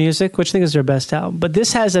Fear of Music, which I think is their best album. But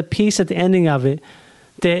this has a piece at the ending of it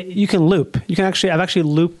that you can loop. You can actually, I've actually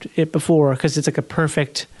looped it before because it's like a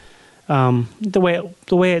perfect, the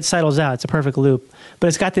way it settles out, it's a perfect loop. But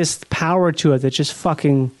it's got this power to it that just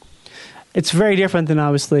fucking, it's very different than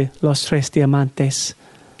obviously Los Tres Diamantes.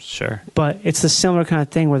 Sure. But it's the similar kind of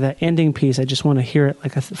thing where that ending piece, I just want to hear it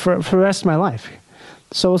like for the rest of my life.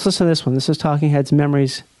 So let's listen to this one. This is Talking Heads,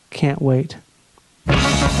 Memories Can't Wait.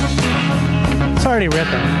 It's already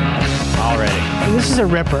ripping. Already. This is a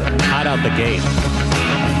ripper. Hot out the gate.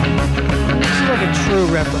 This is like a true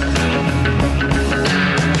ripper.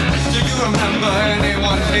 Do you remember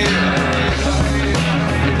anyone here?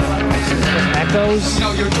 Echoes.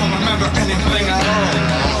 No, you don't remember anything at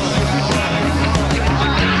all.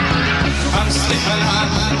 I'm sleeping, I'm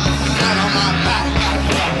flat on my back.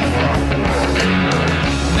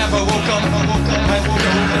 Never woke up, and woke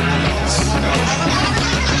over the snow.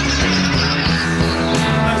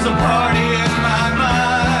 There's a party in my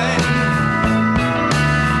mind,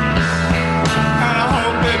 and I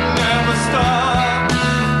hope it never stops.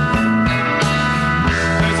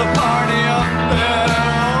 There's a party up there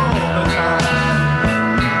all the time,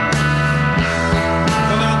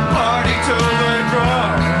 and they'll party till they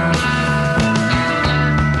drop.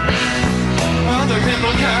 Other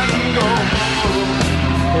people can go.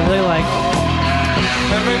 They really like,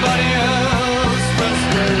 Everybody else must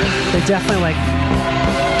wait. they definitely like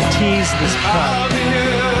tease this I'll part. be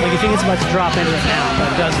here. Like you think it's about to drop into it now, but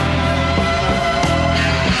it doesn't.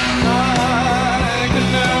 I can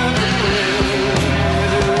never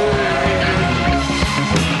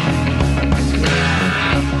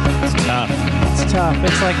It's tough. It's tough.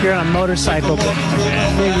 It's like you're on a motorcycle, but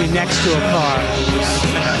maybe next to a car.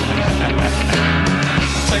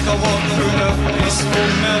 take a walk through the peaceful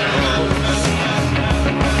meadows.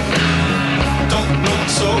 Don't look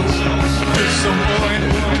so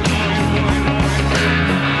disappointed.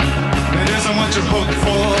 It isn't what you hoped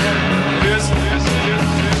for, is it?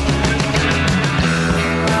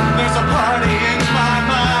 There's a party in my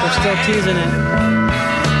mind. They're still teasing it.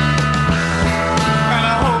 And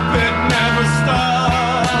I hope it never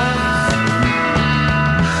stops.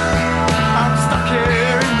 I'm stuck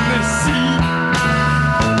here in this seat.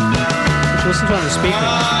 Listen to it on the speaker.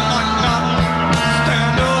 I'm not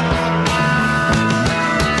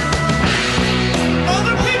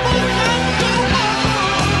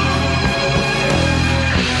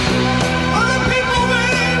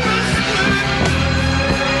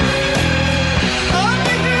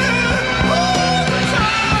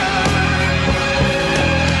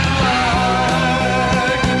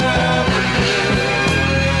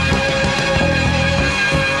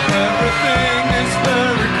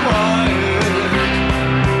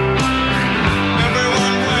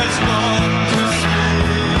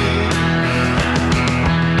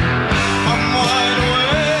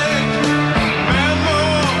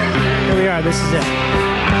this is it.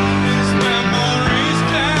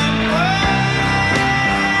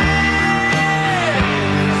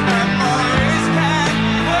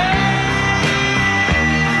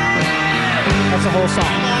 That's the whole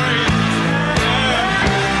song.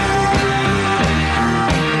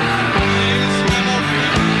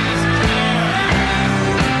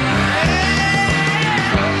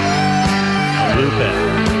 Loop it.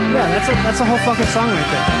 Yeah, that's a whole fucking song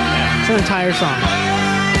right there. It's an entire song.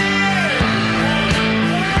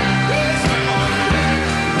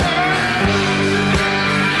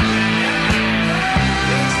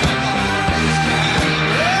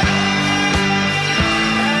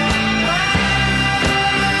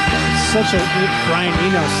 Such a Brian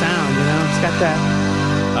Eno sound, you know? It's got that.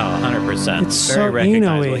 Oh, 100%. It's very so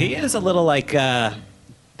recognizable. Eno-y. He is a little like,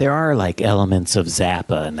 there are like elements of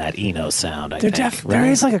Zappa in that Eno sound, I think. There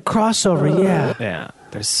is like a crossover, yeah. Yeah,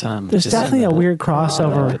 there's some. There's just definitely a the weird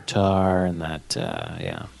crossover. guitar and that,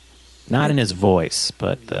 yeah. Not in his voice,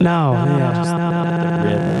 but the No.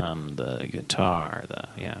 rhythm, the guitar,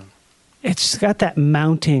 yeah. It's got that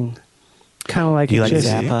mounting, kind of like. Do you like just,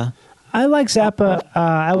 Zappa? I like Zappa.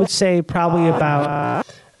 I would say probably about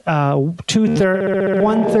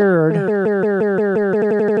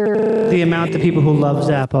 1/3 the amount of people who love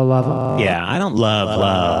Zappa love him. Yeah, I don't love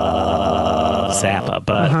Zappa,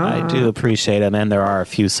 but I do appreciate him, and there are a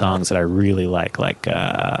few songs that I really like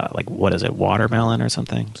what is it, Watermelon or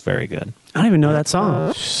something? It's very good. I don't even know that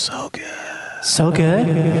song. So good. So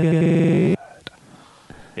good.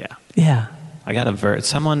 Yeah. Yeah. I got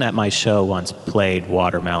someone at my show once played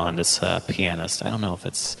Watermelon, this pianist. I don't know if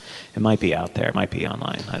it might be out there. It might be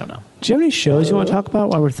online. I don't know. Do you have any shows you want to talk about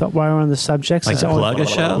while we're on the subjects? Like to plug a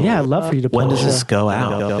show? Yeah, I'd love for you to plug When a does show. this go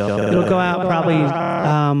out? It'll go out probably,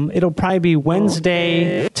 it'll probably be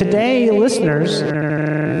Wednesday. Today, listeners,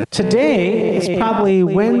 today is probably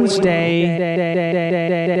Wednesday.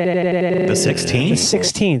 The 16th? The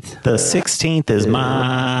 16th. The 16th is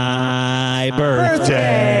my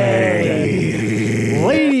birthday.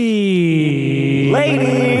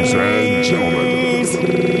 Ladies and gentlemen,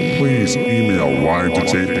 please email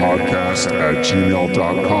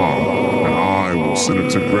wine2tapepodcast@gmail.com and I will send it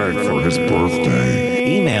to Greg for his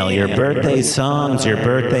birthday. Email your birthday songs, your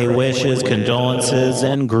birthday wishes, condolences,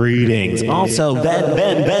 and greetings. Also,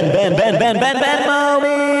 Venmo me.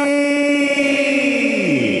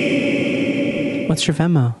 What's your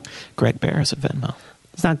Venmo? Greg Barris at Venmo.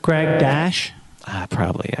 It's not Greg Dash.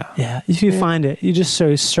 Probably, yeah. Yeah, if you find it, you just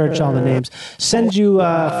search all the names. Send you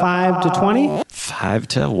 5 to 20. 5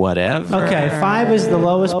 to whatever. Okay, 5 is the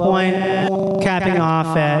lowest point, capping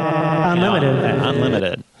off at unlimited.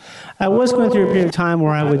 Unlimited. I was going through a period of time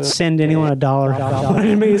where I would send anyone $1.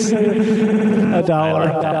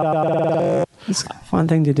 $1. It's a fun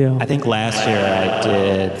thing to do. I think last year I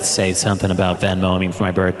did say something about Venmoing for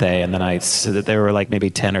my birthday, and then I said that there were like maybe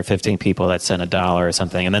 10 or 15 people that sent $1 or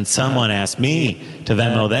something, and then someone asked me to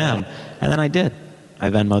Venmo them, and then I did. I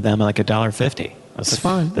Venmoed them like $1.50. It's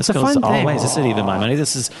fun. This It's a goes fun all thing. ways. This isn't even my money.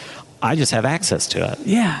 I just have access to it.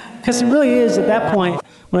 Yeah, because it really is at that point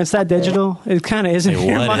when it's that digital. It kind of isn't Hey,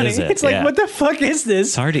 your what money. is it? It's like, Yeah. what the fuck is this?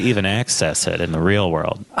 It's hard to even access it in the real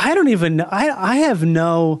world. I don't even know. I have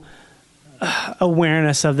no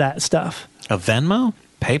awareness of that stuff. A Venmo?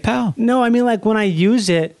 PayPal? No, I mean like when I use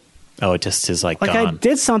it, Oh, it just is like like gone. I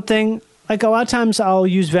did something. Like a lot of times I'll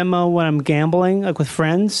use Venmo when I'm gambling, like with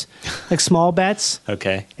friends, like small bets.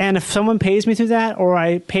 Okay. And if someone pays me through that or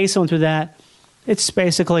I pay someone through that, it's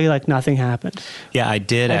basically like nothing happened. Yeah, I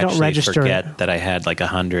did I don't actually register forget it. that I had like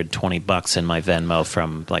 $120 in my Venmo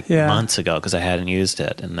from like Yeah. months ago because I hadn't used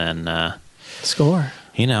it. And then, Score.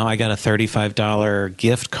 you know, I got a $35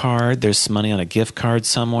 gift card. There's some money on a gift card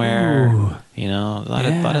somewhere. Ooh. You know, a lot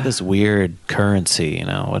Yeah. of this weird currency. You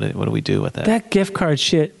know, what do we do with it? That gift card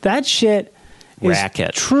shit, that shit is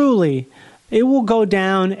Racket. truly, it will go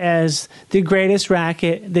down as the greatest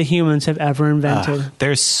racket the humans have ever invented.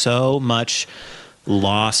 There's so much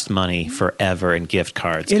lost money forever in gift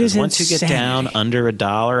cards. It 'Cause is once you get insanity. down under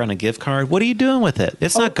 $1 on a gift card, what are you doing with it?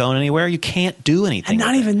 It's not going anywhere. You can't do anything. And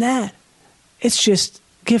not with even that. It's just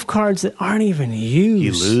gift cards that aren't even used.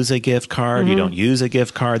 You lose a gift card. Mm-hmm. You don't use a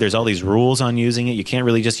gift card. There's all these rules on using it. You can't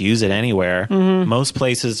really just use it anywhere. Mm-hmm. Most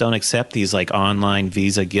places don't accept these like online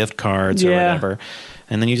Visa gift cards or Yeah. whatever.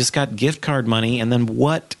 And then you just got gift card money. And then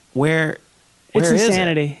where It's is it?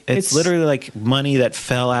 insanity. It's literally like money that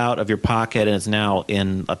fell out of your pocket and is now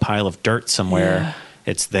in a pile of dirt somewhere. Yeah.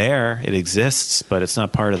 It's there. It exists, but it's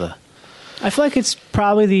not part of the... I feel like it's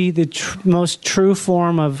probably the most true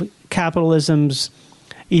form of capitalism's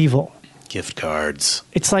evil. Gift cards.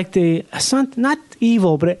 It's like it's not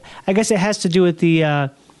evil, but I guess it has to do with the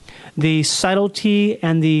the subtlety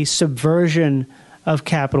and the subversion of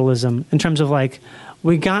capitalism in terms of like,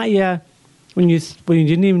 we got you when you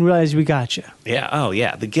didn't even realize we got you. Yeah. Oh,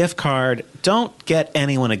 yeah. The gift card. Don't get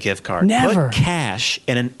anyone a gift card. Never. Put cash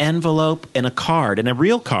in an envelope in a card, in a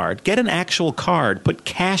real card. Get an actual card. Put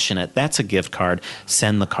cash in it. That's a gift card.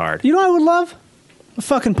 Send the card. You know what I would love? A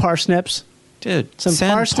fucking parsnips. Dude, Some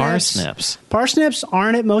send parsnips. Parsnips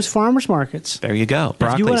aren't at most farmers markets. There you go.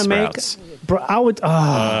 Broccoli if you wanna sprouts. I would.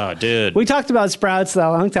 Oh, dude. We talked about sprouts a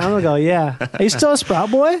long time ago. Yeah. Are you still a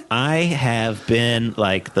sprout boy? I have been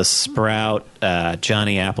like the sprout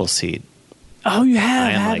Johnny Appleseed. Oh, you have,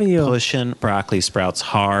 I am haven't like you? pushing broccoli sprouts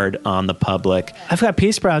hard on the public. I've got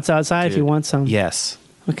pea sprouts outside if you want some. Yes.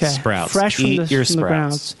 Okay. Sprouts. Fresh from, Eat your from the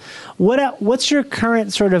sprouts. grounds. What's your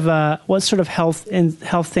current sort of what sort of health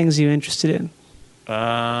things are you interested in?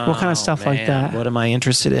 What kind of stuff like that? What am I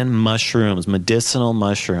interested in? Mushrooms, medicinal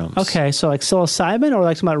mushrooms. Okay, so like psilocybin or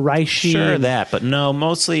like something about reishi? Sure, that, but no,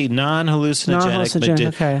 mostly non-hallucinogenic. Non-hallucinogenic,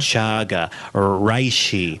 okay. Chaga or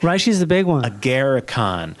reishi. Reishi's the big one.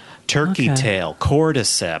 Agarikon, turkey Okay. tail,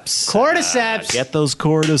 cordyceps. Cordyceps. Get those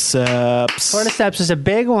cordyceps. Cordyceps is a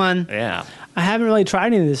big one. Yeah, I haven't really tried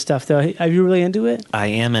any of this stuff though. Are you really into it? I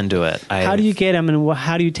am into it. How do you get them and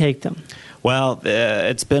how do you take them? Well,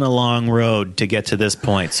 it's been a long road to get to this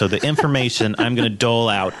point. So the information I'm going to dole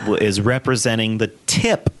out is representing the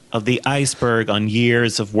tip of the iceberg on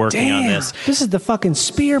years of working on this. This is the fucking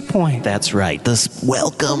spear point. That's right.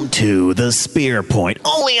 Welcome to the Spear Point,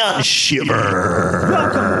 only on Shiver.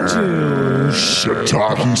 Welcome to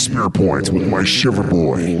Shiitake Spear Points with my Shiver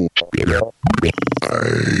Boy.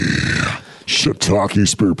 Shiitake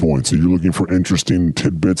Spear Points. Are you looking for interesting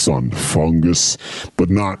tidbits on fungus? But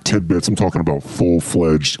not tidbits. I'm talking about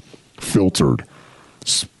full-fledged, filtered,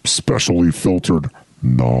 specially filtered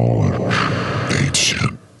knowledge.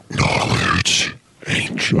 Ancient knowledge.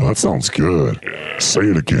 Ancient. That sounds good. Say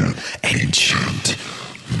it again. Ancient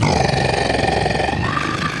knowledge.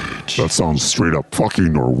 That sounds straight up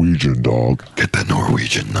fucking Norwegian, dog. Get that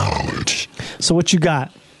Norwegian knowledge. So what you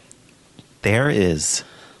got? There is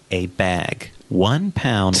a bag, 1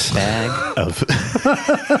 pound bag of.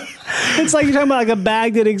 It's like you're talking about like a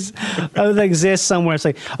bag that exists somewhere. It's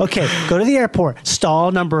like, okay, go to the airport,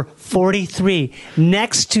 stall number 43.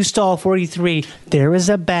 Next to stall 43, there is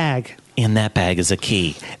a bag. In that bag is a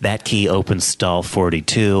key. That key opens stall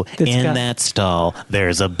 42. That stall,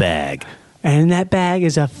 there's a bag. And in that bag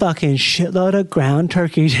is a fucking shitload of ground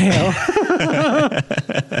turkey tail.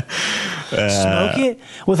 Smoke it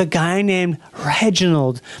with a guy named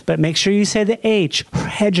Reginald, but make sure you say the H,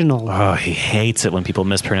 Reginald. Oh, he hates it when people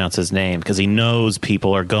mispronounce his name because he knows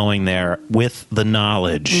people are going there with the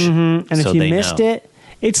knowledge. Mm-hmm. And if you missed it,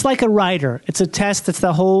 it's like a writer. It's a test. That's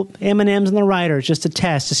the whole M&M's and the writer. It's just a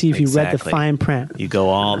test to see if you read the fine print. You go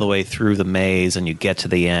all the way through the maze and you get to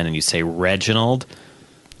the end and you say Reginald.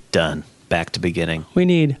 Done. Back to beginning. We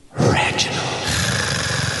need Reginald.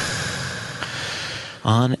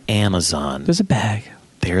 On Amazon, there's a bag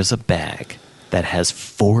that has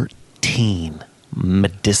 14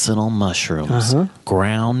 medicinal mushrooms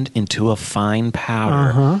ground into a fine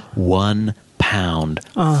powder. 1 pound,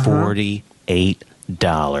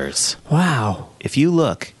 $48. Wow. If you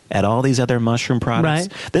look at all these other mushroom products,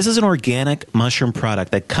 this is an organic mushroom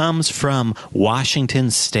product that comes from Washington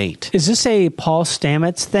State. Is this a Paul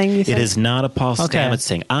Stamets thing, you think? It is not a Paul Stamets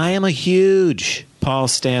thing. I am a huge Paul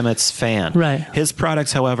Stamets fan. Right. His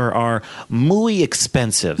products, however, are muy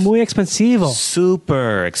expensive. Muy expensivo.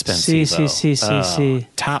 Super expensive. Sí.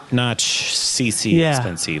 Top-notch CC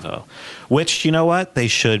expensivo. Which, you know what? They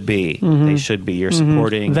should be. They should be. You're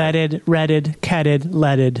supporting... Vetted, redded, catted,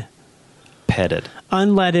 leaded. Petted.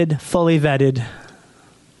 Unleaded, fully vetted.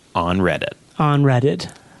 On Reddit.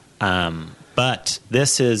 But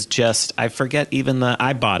this is just, I forget even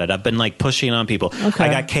I bought it. I've been like pushing on people. Okay. I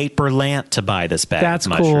got Kate Berlant to buy this bag That's of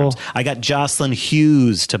mushrooms. cool. I got Jocelyn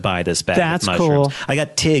Hughes to buy this bag That's of mushrooms. cool. I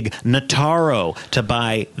got Tig Notaro to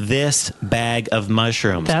buy this bag of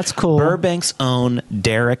mushrooms. That's cool. Burbank's own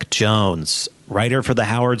Derek Jones, writer for the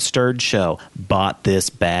Howard Stern Show, bought this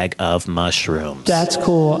bag of mushrooms. That's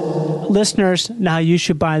cool. Listeners, now you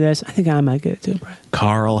should buy this. I think I might get it too, Brett.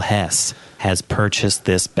 Carl Hess has purchased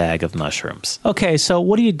this bag of mushrooms. Okay, so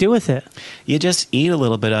what do you do with it? You just eat a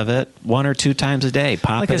little bit of it 1 or 2 times a day.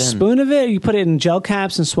 Pop Like it a in. spoon of it? Or you put it in gel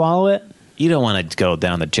caps and swallow it? You don't want to go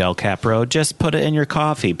down the gel cap road. Just put it in your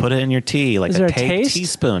coffee. Put it in your tea. Like Is there a taste?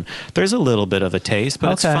 teaspoon. There's a little bit of a taste,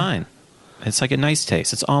 but it's Okay. fine. It's like a nice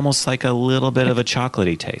taste. It's almost like a little bit of a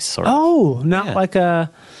chocolatey taste, sort of. Oh, not like a...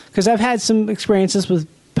 Because I've had some experiences with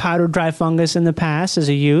powdered dry fungus in the past as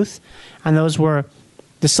a youth, and those were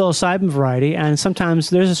the psilocybin variety, and sometimes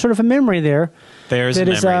there's a sort of a memory there. There's a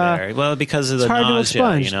memory there. Well, because of the hard to nausea,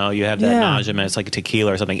 expunge. you know, you have that nausea, and it's like a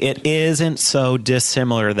tequila or something. It isn't so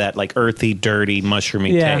dissimilar, that like earthy, dirty,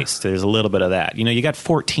 mushroomy taste. There's a little bit of that. You know, you got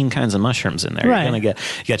 14 kinds of mushrooms in there. Right. You're gonna get,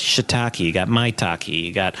 you got shiitake, you got maitake,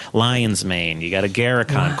 you got lion's mane, you got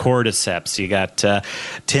agarikon, cordyceps, you got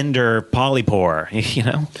tinder polypore, you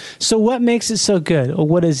know? So what makes it so good? Or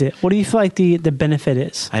what is it? What do you feel like the benefit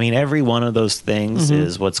is? I mean, every one of those things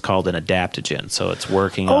is what's called an adaptogen. So it's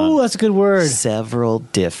working on Oh, that's a good word. several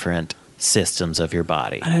different systems of your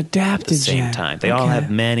body An adaptogen. at the same time. They all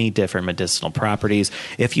have many different medicinal properties.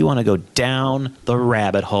 If you want to go down the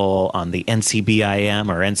rabbit hole on the NCBIM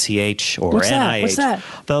or NCH or What's that? NIH, What's that?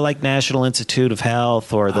 the like National Institute of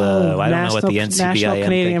Health or the I don't know what the NCBIM National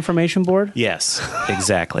Canadian thing. Information Board? Yes,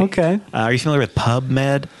 exactly. Okay. Are you familiar with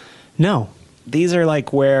PubMed? No. These are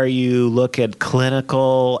like where you look at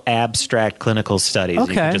abstract clinical studies. You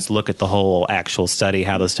Okay. can just look at the whole actual study,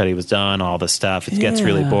 how the study was done, all the stuff. It gets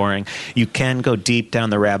really boring. You can go deep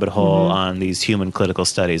down the rabbit hole on these human clinical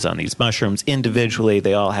studies on these mushrooms. Individually,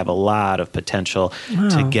 they all have a lot of potential.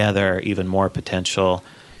 Together, even more potential.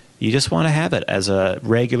 You just want to have it as a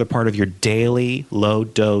regular part of your daily,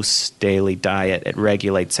 low-dose daily diet. It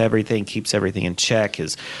regulates everything, keeps everything in check,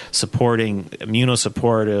 is supporting,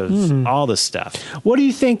 immunosupportive, all this stuff. What do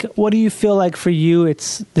you think? What do you feel like for you?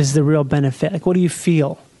 This is the real benefit. Like, what do you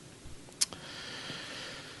feel?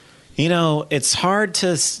 You know, it's hard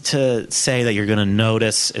to say that you're going to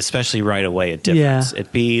notice, especially right away, a difference. Yeah.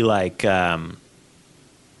 It'd be like,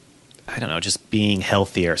 I don't know, just being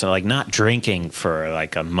healthier. So like not drinking for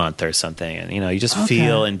like a month or something. And, you know, you just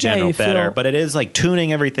feel in general you better. feel- But it is like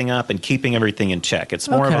tuning everything up and keeping everything in check. It's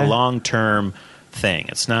more of a long-term thing.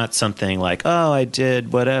 It's not something like, oh, I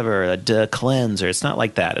did whatever, a cleanse, or it's not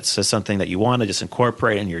like that. It's just something that you want to just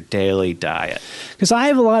incorporate in your daily diet. Because I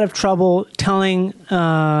have a lot of trouble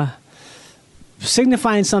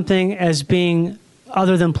signifying something as being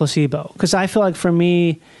other than placebo. Because I feel like for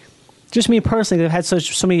me, just me personally, I've had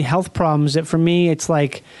so many health problems that for me, it's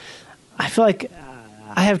like, I feel like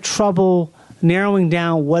I have trouble narrowing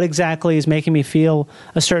down what exactly is making me feel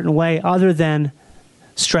a certain way other than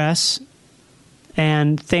stress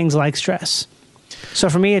and things like stress. So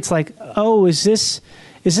for me, it's like, oh, is this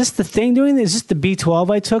the thing doing this? Is this the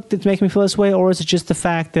B12 I took that's making me feel this way? Or is it just the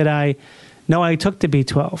fact that I know I took the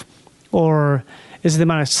B12? Or is it the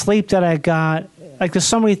amount of sleep that I got? Like, there's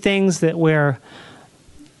so many things that where,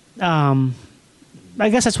 I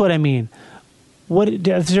guess that's what I mean.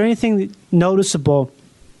 Is there anything noticeable?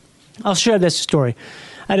 I'll share this story.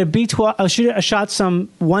 I had a B12. I shot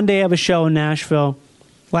one day of a show in Nashville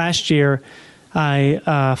last year.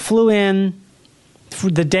 I flew in for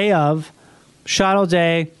the day of, shot all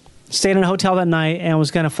day, stayed in a hotel that night, and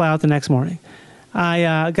was going to fly out the next morning.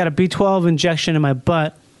 I got a B12 injection in my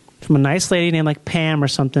butt from a nice lady named like Pam or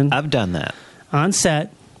something. I've done that. On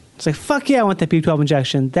set. It's like, fuck yeah, I want that B12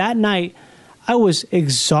 injection. That night, I was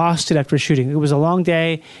exhausted after shooting. It was a long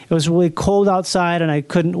day. It was really cold outside, and I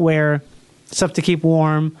couldn't wear stuff to keep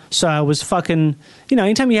warm. So I was fucking,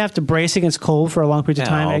 anytime you have to brace against cold for a long period of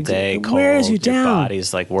time, all day it cold. wears you down. Your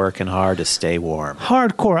body's like working hard to stay warm.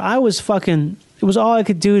 Hardcore. I was fucking, it was all I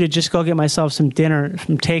could do to just go get myself some dinner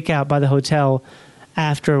from takeout by the hotel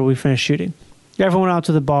after we finished shooting. Everyone went out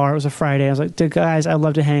to the bar. It was a Friday. I was like, guys, I'd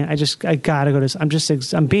love to hang. I gotta go to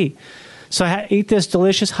this. I'm beat. So I ate this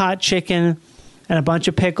delicious hot chicken and a bunch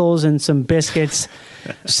of pickles and some biscuits,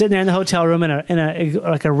 sitting there in the hotel room in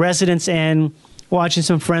a residence inn, watching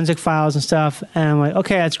some Forensic Files and stuff. And I'm like,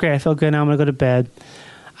 okay, that's great. I feel good now. I'm gonna go to bed.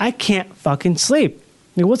 I can't fucking sleep.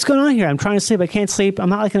 I mean, what's going on here? I'm trying to sleep. I can't sleep. I'm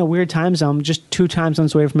not like in a weird time zone. I'm just 2 time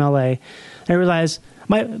zones away from LA. And I realize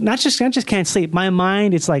I just can't sleep. My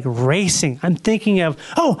mind, it's like racing. I'm thinking of,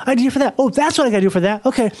 oh, I did it for that. Oh, that's what I got to do for that.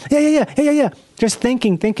 Okay. Yeah. Just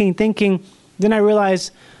thinking. Then I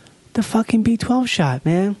realize the fucking B12 shot,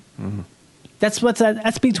 man. Mm-hmm. That's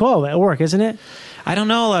B12 at work, isn't it? I don't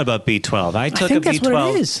know a lot about B12. I took think a that's B12.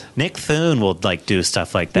 what it is. Nick Thune will like do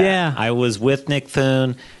stuff like that. Yeah. I was with Nick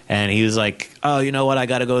Thune, and he was like, "Oh, you know what? I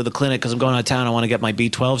got to go to the clinic because I'm going out of town. I want to get my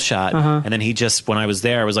B12 shot." Uh-huh. And then he just, when I was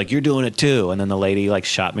there, I was like, "You're doing it too." And then the lady like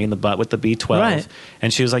shot me in the butt with the B12, Right.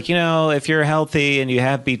 and she was like, "You know, if you're healthy and you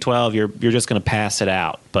have B12, you're just going to pass it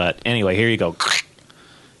out." But anyway, here you go.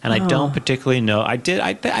 And I don't particularly know. I did.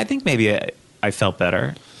 I think maybe I felt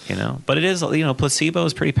better. But it is, placebo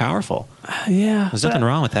is pretty powerful. Yeah. There's nothing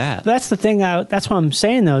wrong with that. That's the thing. That's what I'm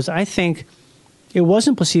saying, though, is I think it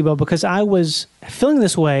wasn't placebo because I was feeling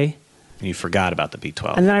this way. And you forgot about the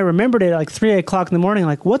B12. And then I remembered it at like 3 o'clock in the morning,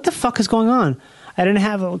 like, what the fuck is going on? I didn't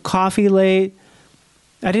have a coffee late.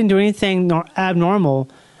 I didn't do anything abnormal,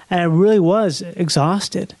 and I really was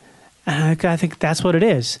exhausted. And I think that's what it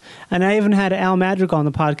is. And I even had Al Madrigal on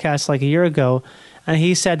the podcast like a year ago, and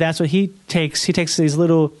he said that's what he takes. He takes these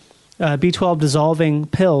little B12 dissolving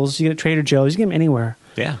pills you get at Trader Joe's. You get them anywhere.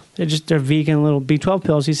 Yeah. They're vegan little B12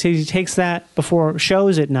 pills. He says he takes that before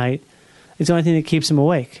shows at night. It's the only thing that keeps him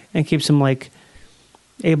awake and keeps him like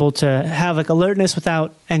able to have like alertness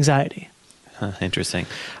without anxiety. Interesting.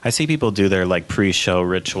 I see people do their like pre-show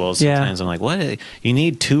rituals. Sometimes I'm like, what? You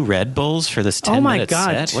need 2 Red Bulls for this 10-minute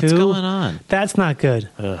set? 2? What's going on? That's not good.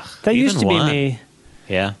 Ugh, that used to one. be me.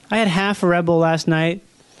 Yeah. I had half a Red Bull last night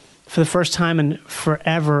for the first time in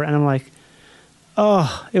forever, and I'm like,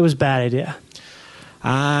 oh, it was a bad idea.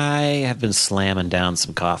 I have been slamming down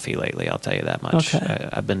some coffee lately, I'll tell you that much. Okay.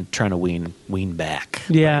 I've been trying to wean back.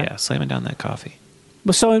 Yeah. But yeah, slamming down that coffee.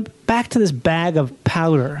 So back to this bag of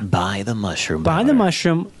powder. Buy the mushroom Buy powder. the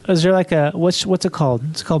mushroom. Is there like a what's it called?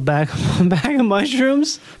 It's called bag of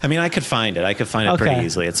mushrooms. I mean, I could find it. I could find it Okay. pretty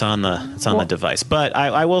easily. It's on the device. But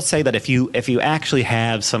I will say that if you actually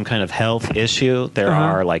have some kind of health issue, there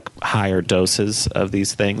are like higher doses of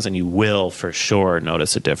these things, and you will for sure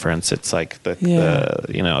notice a difference. It's like the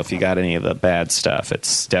if you got any of the bad stuff,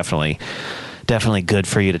 it's definitely good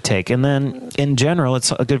for you to take. And then in general,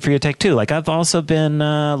 it's good for you to take too. Like I've also been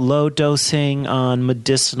low dosing on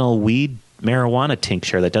medicinal weed marijuana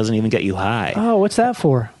tincture that doesn't even get you high. Oh, what's that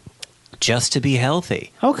for? Just to be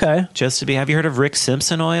healthy. Okay. Have you heard of Rick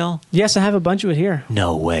Simpson oil? Yes, I have a bunch of it here.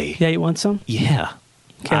 No way. Yeah, you want some? Yeah.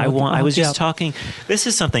 Okay, I was I'll just talking. This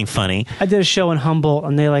is something funny. I did a show in Humboldt,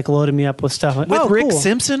 and they like loaded me up with stuff. Like, With Rick cool.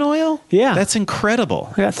 Simpson oil? Yeah. That's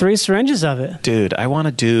incredible. I got 3 syringes of it. Dude, I want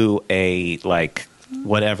to do a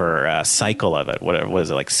cycle of it. What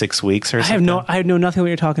was it, like 6 weeks or something? I know nothing what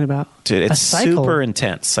you're talking about. Dude, it's A cycle? super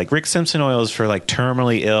intense. Like Rick Simpson oil is for like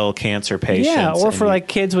terminally ill cancer patients. Yeah, or for like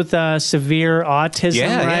kids with severe autism,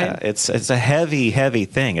 right? Yeah. It's a heavy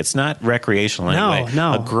thing. It's not recreational anyway.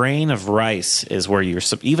 No. A grain of rice is where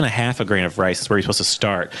even a half a grain of rice is where you're supposed to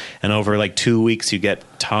start. And over like 2 weeks, you get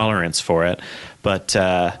tolerance for it. But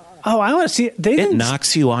I want to see. It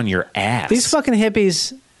knocks you on your ass. These fucking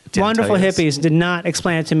hippies, wonderful hippies, did not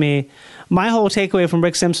explain it to me. My whole takeaway from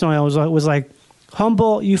Rick Simpson oil was like,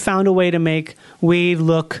 Humble, you found a way to make weed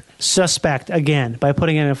look suspect again by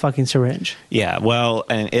putting it in a fucking syringe. Yeah, well,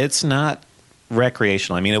 and it's not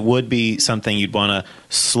recreational. I mean, it would be something you'd want to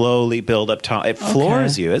slowly build up. It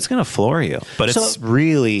floors you. It's going to floor you, but it's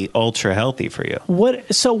really ultra healthy for you.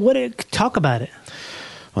 Talk about it.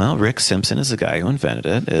 Well, Rick Simpson is the guy who invented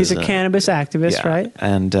it. He's a cannabis activist, right?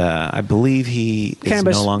 And I believe he is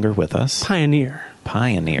no longer with us.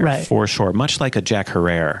 Pioneer, right. For sure. Much like a Jack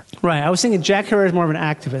Herrera. Right. I was thinking Jack Herrera is more of an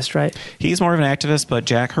activist, right? He's more of an activist, but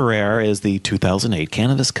Jack Herrera is the 2008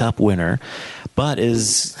 Cannabis Cup winner, but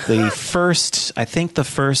is the first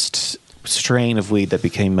strain of weed that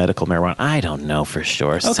became medical marijuana. I don't know for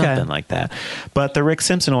sure. Something like that. But the Rick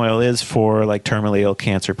Simpson oil is for like terminally ill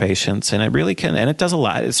cancer patients, and it really can, and it does a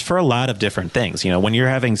lot. It's for a lot of different things. You know, when you're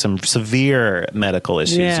having some severe medical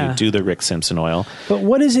issues, you do the Rick Simpson oil. But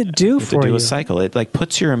what does it do for you? To do a cycle. It like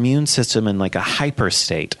puts your immune system in like a hyper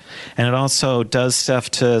state, and it also does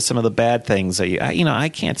stuff to some of the bad things that I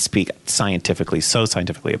can't speak scientifically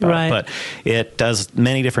about it, but it does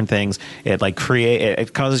many different things. It like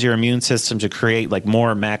it causes your immune system to create like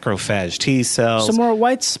more macrophage T cells. So more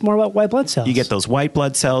white blood cells. You get those white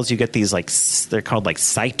blood cells. You get these they're called like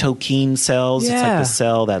cytokine cells. Yeah. It's like the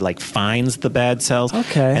cell that like finds the bad cells.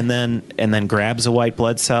 Okay. And then grabs the white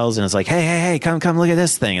blood cells and is like, hey, come look at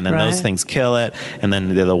this thing. And then those things kill it. And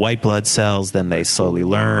then the white blood cells, then they slowly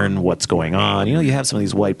learn what's going on. You know, you have some of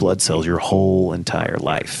these white blood cells your whole entire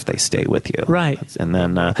life. They stay with you. Right. And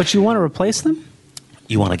then but you want to replace them?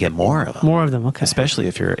 You want to get more of them. More of them, okay. Especially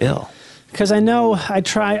if you're ill. Because I know I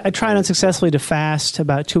tried unsuccessfully to fast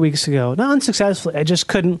about 2 weeks ago. Not unsuccessfully. I just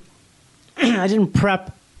couldn't. I didn't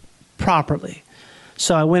prep properly,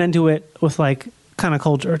 so I went into it with like kind of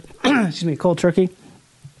cold turkey,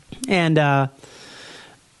 and I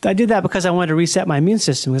did that because I wanted to reset my immune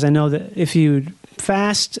system. Because I know that if you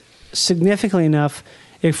fast significantly enough,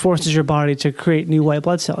 it forces your body to create new white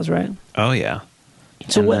blood cells. Right? Oh yeah.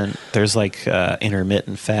 So then there's like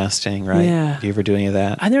intermittent fasting, right? Yeah. Do you ever do any of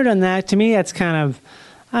that? I've never done that. To me, that's kind of,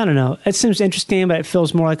 I don't know. It seems interesting, but it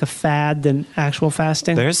feels more like a fad than actual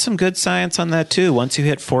fasting. There's some good science on that too. Once you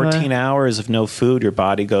hit 14 hours of no food, your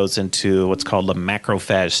body goes into what's called a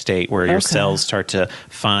macrophage state, where your cells start to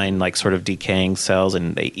find like sort of decaying cells,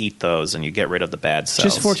 and they eat those, and you get rid of the bad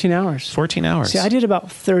cells. Just 14 hours? 14 hours. See, I did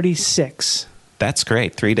about 36. That's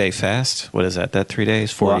great. 3 day fast. What is that? That 3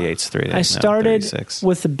 days? 48's 3 days. I started 36.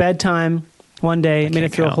 with the bedtime One day, made it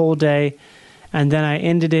can't through a count. whole day, and then I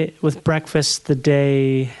ended it with breakfast the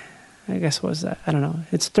day. I guess what was that? I don't know.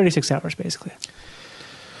 It's 36 hours basically.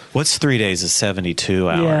 What's 3 days is 72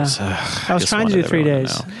 hours. Yeah. Ugh, I was just trying to wanted do 3 everyone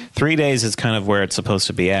days. to know. 3 days is kind of where it's supposed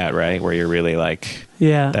to be at, right? Where you're really like,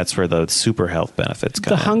 Yeah. that's where the super health benefits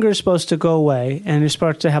come. The hunger is supposed to go away, and you're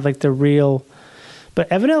supposed to have like the real.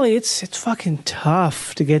 But evidently, it's fucking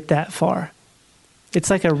tough to get that far. It's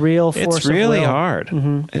like a real force. It's really of will. hard.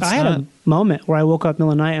 It's I had not- a moment where I woke up in the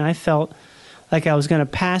middle of the night and I felt like I was going to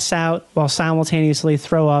pass out while simultaneously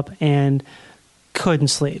throw up and couldn't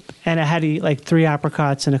sleep. And I had to eat like 3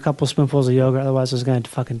 apricots and a couple spoonfuls of yogurt, otherwise I was going to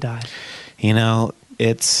fucking die. You know,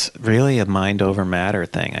 it's really a mind over matter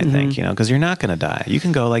thing, I think, you know, because you're not going to die. You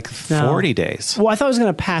can go like 40 days. Well, I thought I was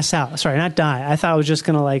going to pass out. Sorry, not die. I thought I was just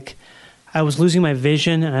going to like, I was losing my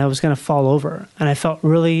vision and I was going to fall over. And I felt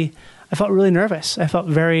really nervous. I felt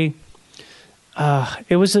very,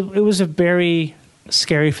 it was a very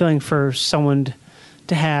scary feeling for someone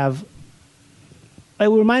to have. It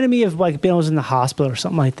reminded me of like being I was in the hospital or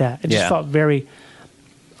something like that. It just Yeah. felt very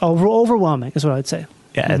overwhelming is what I would say.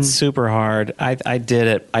 Yeah, it's super hard. I did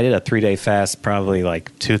it. I did a 3-day fast probably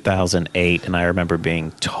like 2008, and I remember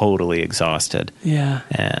being totally exhausted. Yeah.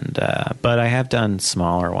 And but I have done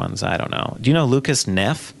smaller ones. I don't know. Do you know Lucas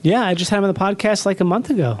Neff? Yeah, I just had him on the podcast like a month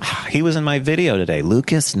ago. He was in my video today.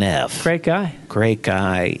 Lucas Neff. Great guy. Great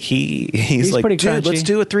guy. He's like, pretty dude, crunchy." let's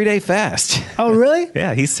do a 3-day fast. Oh, really?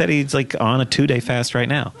 Yeah, he said he's like on a 2-day fast right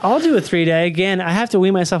now. I'll do a 3-day. Again, I have to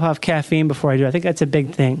wean myself off caffeine before I do. I think that's a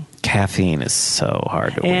big thing. Caffeine is so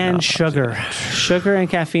hard to wean And off. sugar. Sugar and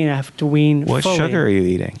caffeine I have to wean What fully. sugar are you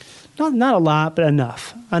eating? Not a lot, but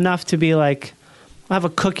enough. Enough to be like, I have a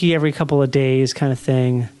cookie every couple of days kind of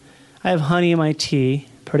thing. I have honey in my tea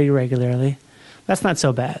pretty regularly. That's not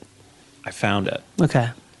so bad. I found it.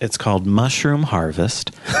 Okay. It's called Mushroom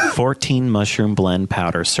Harvest, 14 mushroom blend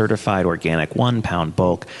powder, certified organic, 1 pound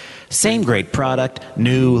bulk. Same great product,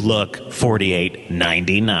 new look,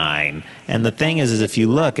 $48.99. And the thing is if you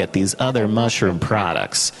look at these other mushroom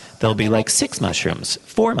products, there'll be like 6 mushrooms,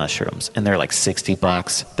 4 mushrooms, and they're like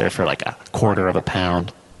 $60. They're for like a quarter of a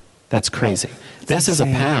pound. That's crazy. This is a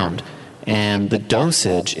pound, and the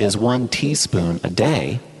dosage is 1 teaspoon a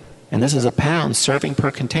day. And this is a pound serving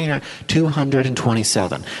per container,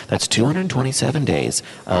 227. That's 227 days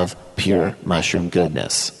of pure mushroom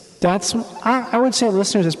goodness. That's, I would say,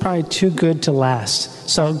 listeners, it's probably too good to last.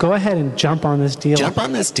 So go ahead and jump on this deal. Jump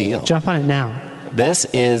on this deal. Jump on it now. This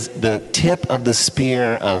is the tip of the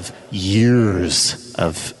spear of years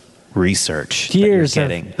of research. Years that you're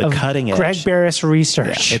getting. of The cutting edge. Greg Barris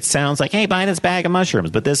research. It sounds like, hey, buy this bag of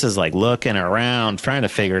mushrooms, but this is like looking around, trying to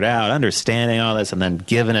figure it out, understanding all this, and then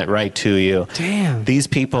giving it right to you. Damn. These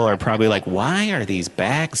people are probably like, why are these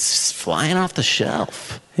bags flying off the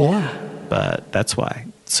shelf? Yeah. But that's why.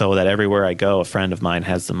 So that everywhere I go, a friend of mine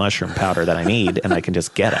has the mushroom powder that I need, and I can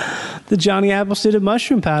just get it. The Johnny Appleseed of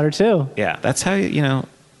mushroom powder, too. Yeah, that's how you know,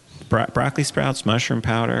 broccoli sprouts, mushroom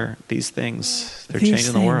powder, these things, they're These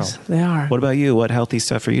changing the world. things, they are. What about you? What healthy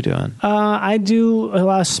stuff are you doing? I do a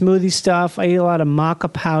lot of smoothie stuff. I eat a lot of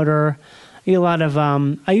maca powder. I eat a lot of.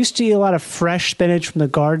 I used to eat a lot of fresh spinach from the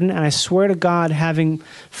garden, and I swear to God, having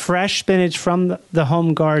fresh spinach from the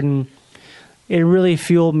home garden, it really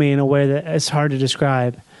fueled me in a way that it's hard to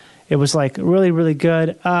describe. It was like really, really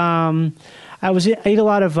good. I eat a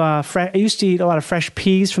lot of. I used to eat a lot of fresh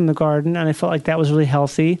peas from the garden, and I felt like that was really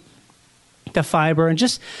healthy. The fiber and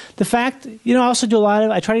just the fact, I also do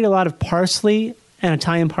I try to eat a lot of parsley and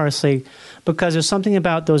Italian parsley because there's something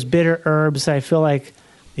about those bitter herbs that I feel like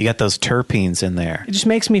You got those terpenes in there. it just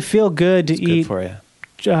makes me feel good to It's eat good for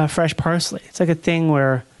you. Fresh parsley. It's like a thing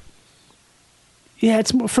where,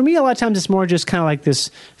 it's more, for me, a lot of times it's more just kind of like this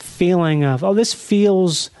feeling of, oh, this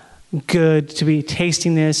feels good to be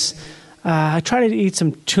tasting this. I try to eat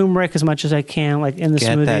some turmeric as much as I can, like in the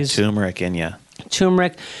Get smoothies. that turmeric in you.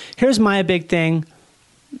 Turmeric. Here's my big thing.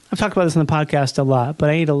 I've talked about this on the podcast a lot, but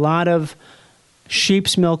I eat a lot of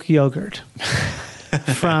sheep's milk yogurt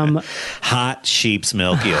from Hot sheep's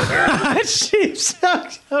milk yogurt. sheep's milk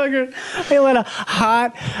yogurt. I eat a lot of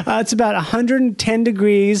hot. It's about 110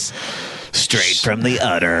 degrees. Straight from the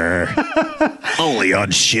udder. Only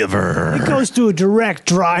on Shiver. It goes through a direct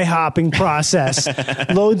dry hopping process.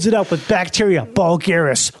 Loads it up with bacteria,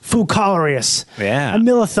 Bulgaris, Fucarius, Yeah.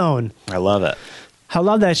 Amylithone. I love it. I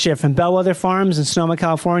love that shit from Bellwether Farms in Sonoma,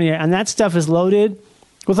 California. And that stuff is loaded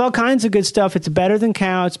with all kinds of good stuff. It's better than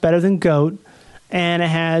cow. It's better than goat. And it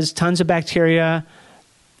has tons of bacteria.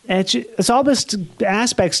 And it's all this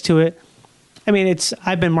aspects to it. I mean,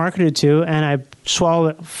 I've been marketed to, and I swallow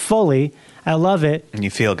it fully. I love it. And you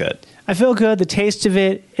feel good. I feel good. The taste of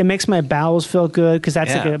it, it makes my bowels feel good because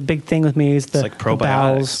that's like a big thing with me is It's like probiotics.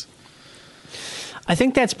 bowels. I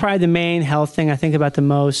think that's probably the main health thing I think about the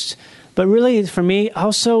most. But really, for me,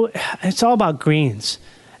 also, it's all about greens.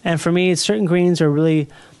 And for me, certain greens are really,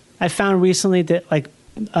 I found recently that, like,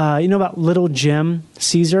 you know about Little Gem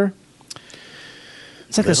Caesar?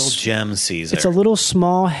 It's like Little Gem Caesar. It's a little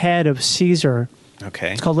small head of Caesar.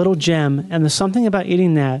 Okay. It's called Little Gem. And there's something about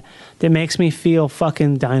eating that makes me feel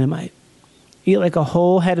fucking dynamite. Eat like a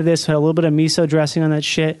whole head of this, with a little bit of miso dressing on that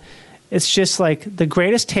shit. It's just like the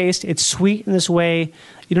greatest taste. It's sweet in this way.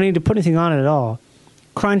 You don't need to put anything on it at all.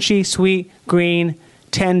 Crunchy, sweet, green,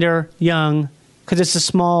 tender, young. Because it's a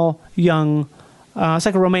small, young, it's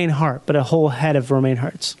like a romaine heart, but a whole head of romaine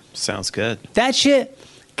hearts. Sounds good. That shit,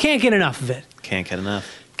 can't get enough of it. Can't get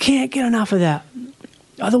enough. Can't get enough of that.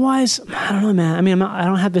 Otherwise, I don't know, man. I mean, I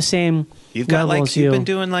don't have the same You've got level like as you. you've been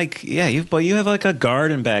doing like you have like a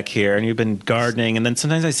garden back here, and you've been gardening, and then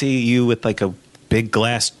sometimes I see you with like a big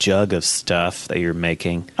glass jug of stuff that you're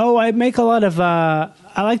making. Oh, I make a lot of. I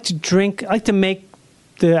like to drink. I like to make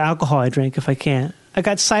the alcohol I drink if I can. I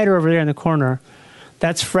got cider over there in the corner.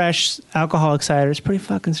 That's fresh alcoholic cider. It's pretty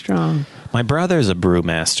fucking strong. My brother's a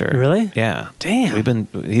brewmaster. Really? Yeah. Damn.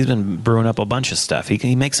 He's been brewing up a bunch of stuff.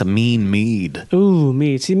 He makes a mean mead. Ooh,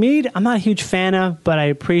 mead. See, mead, I'm not a huge fan of, but I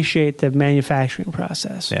appreciate the manufacturing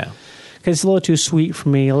process. Yeah. Because it's a little too sweet for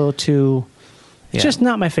me, a little too... It's just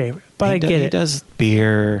not my favorite, but I get it. He does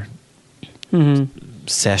beer,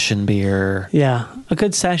 session beer. Yeah, a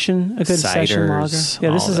good session ciders, lager.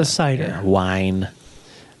 Yeah, this is a cider. Yeah, wine.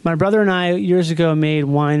 My brother and I, years ago, made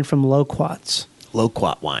wine from loquats.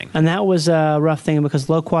 Loquat wine. And that was a rough thing because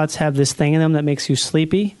loquats have this thing in them that makes you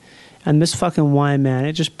sleepy. And this fucking wine, man,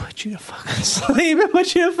 it just puts you to fucking sleep. It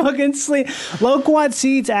puts you to fucking sleep. Loquat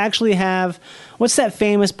seeds actually have, what's that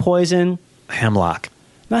famous poison? Hemlock.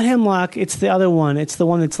 Not hemlock. It's the other one. It's the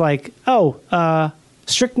one that's like, not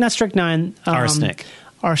strychnine. Arsenic.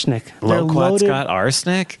 Arsenic. Loquat's got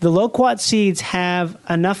arsenic? The loquat seeds have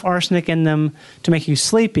enough arsenic in them to make you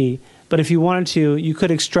sleepy, but if you wanted to, you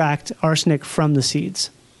could extract arsenic from the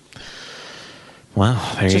seeds. Well,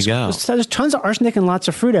 there you go. There's tons of arsenic in lots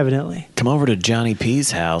of fruit, evidently. Come over to Johnny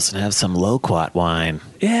P's house and have some loquat wine.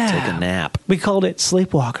 Yeah. Take a nap. We called it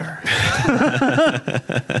Sleepwalker.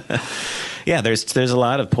 Yeah, there's a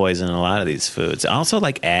lot of poison in a lot of these foods. Also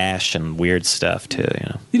like ash and weird stuff too, you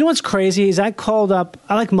know. You know what's crazy is I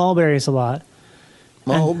like mulberries a lot.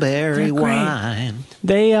 Mulberry wine.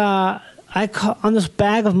 They on this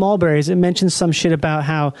bag of mulberries, it mentions some shit about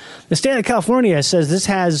how the state of California says this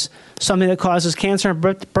has something that causes cancer and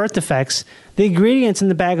birth defects. The ingredients in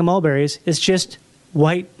the bag of mulberries is just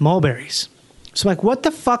white mulberries. So I'm like, what the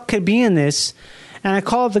fuck could be in this? And I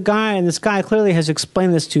called the guy, and this guy clearly has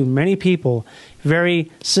explained this to many people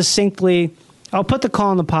very succinctly. I'll put the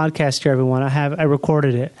call on the podcast here, everyone. I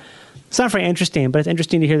recorded it. It's not very interesting, but it's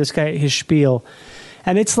interesting to hear this guy, his spiel.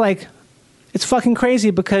 And it's like, it's fucking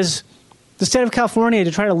crazy because the state of California,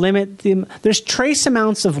 to try to limit there's trace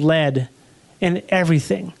amounts of lead in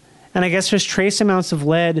everything. And I guess there's trace amounts of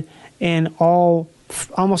lead in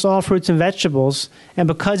almost all fruits and vegetables. And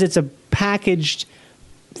because it's a packaged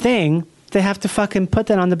thing, they have to fucking put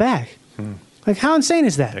that on the bag. Like, how insane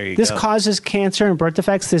is that? This causes cancer and birth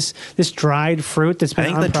defects, this dried fruit that's been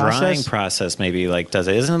unprocessed. I think the drying process maybe like does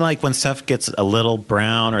it. Isn't it like when stuff gets a little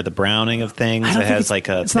brown or the browning of things, it has like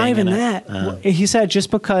a It's not even that. He said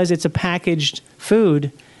just because it's a packaged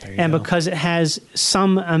food and because it has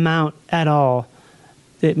some amount at all,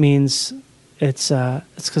 it means it's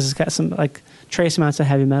because it's got some like trace amounts of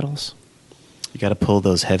heavy metals. You got to pull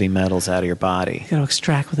those heavy metals out of your body. You got to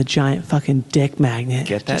extract with a giant fucking dick magnet.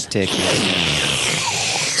 Get that dick magnet.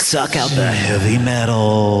 Suck out the heavy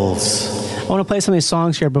metals. I want to play some of these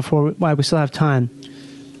songs here while we still have time.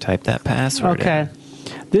 Type that password. Okay.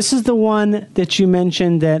 This is the one that you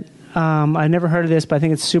mentioned that I've never heard of this, but I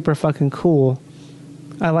think it's super fucking cool.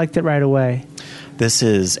 I liked it right away. This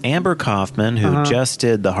is Amber Kaufman, who just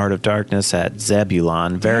did The Heart of Darkness at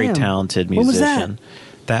Zebulon. Very talented musician. When was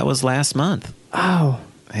that? That was last month. Oh.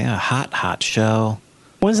 Yeah, hot show.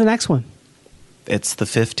 When's the next one? It's the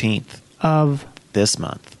 15th. Of? This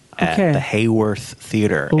month. At the Hayworth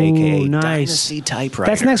Theater, Ooh, a.k.a. nice. Dynasty Typewriter.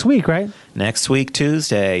 That's next week, right? Next week,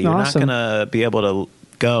 Tuesday. You're awesome. not going to be able to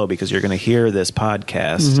go because you're going to hear this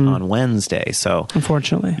podcast on Wednesday. So,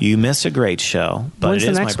 unfortunately, you missed a great show, but it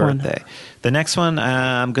is my birthday. One? The next one,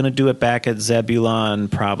 I'm going to do it back at Zebulon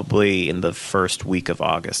probably in the first week of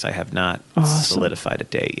August. I have not solidified a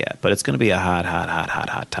date yet, but it's going to be a hot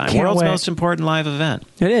time. Can't World's wait. most important live event.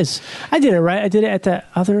 It is. I did it right. I did it at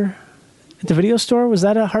the video store. Was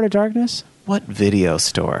that a Heart of Darkness? What video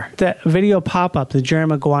store? That video pop-up, the Jerry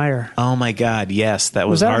Maguire. Oh my God! Yes, that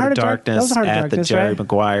was that Heart of Darkness at the Jerry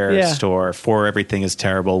Maguire store for Everything Is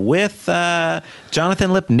Terrible with Jonathan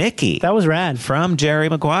Lipnicki. That was rad. From Jerry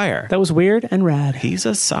Maguire. That was weird and rad. He's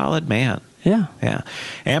a solid man. Yeah. Yeah.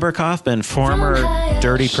 Amber Kaufman, former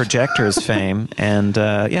Dirty Projectors fame. And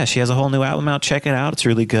she has a whole new album out. Check it out. It's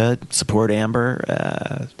really good. Support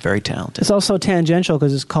Amber. Very talented. It's also tangential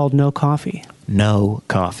because it's called No Coffee. No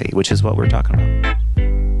Coffee, which is what we're talking about.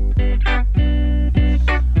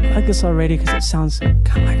 I like this already because it sounds kind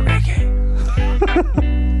of like reggae.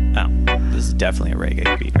 Oh, this is definitely a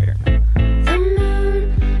reggae beat right here. The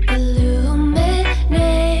moon illuminates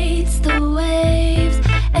the waves,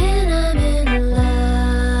 and I'm in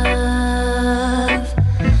love.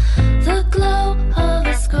 The glow of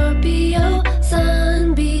a Scorpio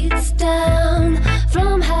sun beats down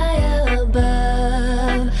from high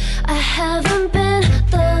above. I haven't been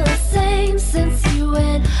the same since you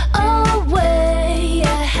went away.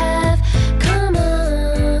 I have come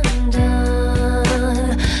undone.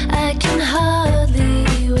 I can hardly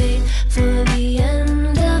wait for the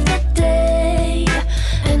end of the day.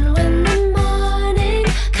 And when the morning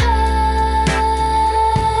comes,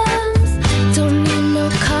 don't need no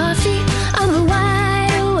coffee, I'm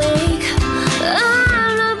wide awake.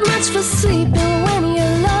 I'm not much for sleeping when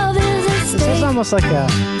your love is at stake. This is almost like a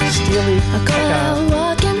steely, I go out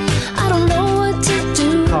walking, I don't know what to do.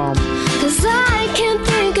 calm. 'Cause I can't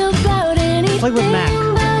think about anything Play with Mac.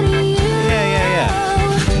 but you. Yeah.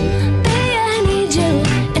 Baby, I need you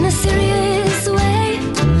in a serious way.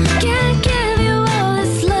 Can't give you all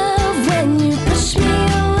this love when you push me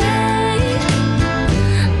away.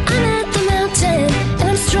 I'm at the mountain and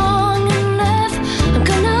I'm strong enough. I'm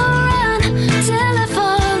gonna run till I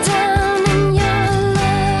fall down in your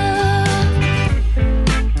love.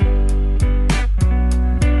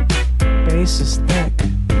 Bass is thick.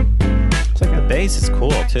 It's like The bass is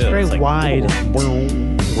cool, too. It's very like, wide. And while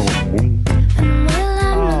I'm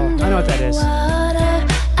Oh, I know what that is. underwater,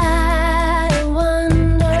 I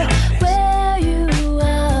wonder where you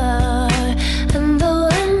are. And though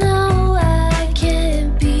I know I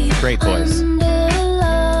can't be Great voice. under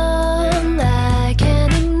long, I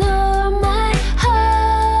can't ignore my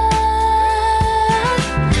heart.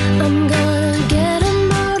 I'm gonna get a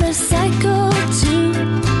motorcycle too.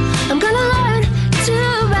 I'm gonna learn to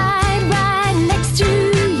ride right next to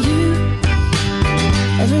you.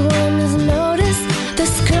 Everyone has noticed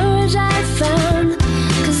this courage I found.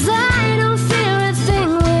 'Cause I don't fear a thing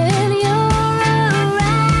when you're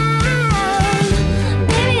around.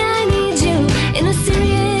 Baby, I need you in a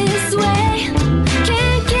serious way.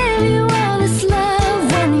 Can't give you all this love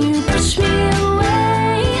when you push me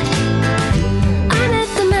away. I'm at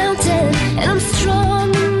the mountain and I'm strong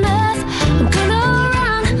enough. I'm gonna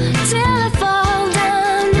run till I fall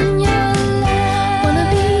down in your love. Wanna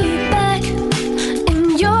be back in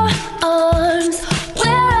your arms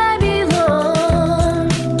where I belong.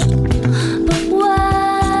 But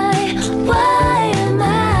why am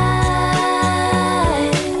I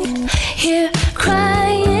here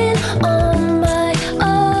crying on my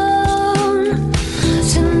own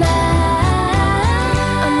tonight?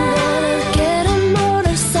 I'm gonna get a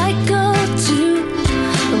motorcycle too.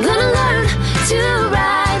 I'm gonna learn to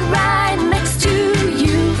ride right next to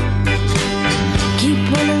you. Keep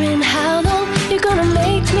wondering how long you're gonna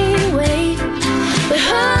make me wait. But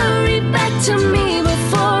hurry back to me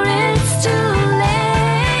before it's too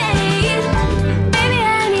late. Baby,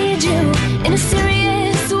 I need you in a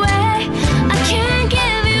serious way. I can't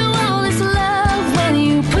give you all this love when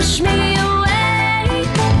you push me away.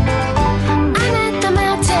 I'm at the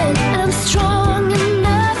mountain and I'm strong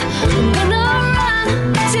enough. I'm gonna run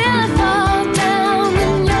till I fall down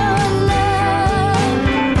in your love.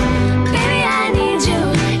 Baby, I need you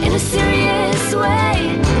in a serious way.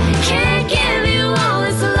 Can't give you all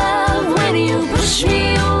this love when you push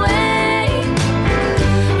me away.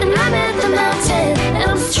 And I'm at the mountain and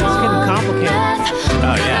I'm strong complicated. enough.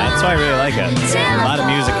 Oh, yeah. That's why I really like it. A lot of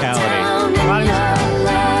musicality. A lot of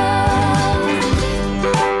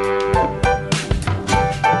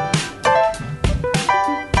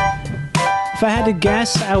If I had to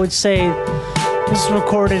guess, I would say this is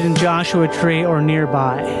recorded in Joshua Tree or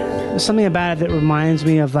nearby. There's something about it that reminds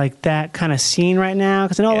me of like that kind of scene right now,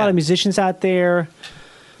 because I know a lot of musicians out there.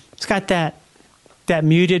 It's got that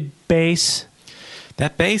muted bass.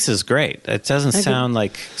 That bass is great. It doesn't sound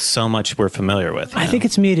like so much we're familiar with. I think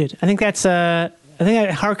it's muted. I think that's I think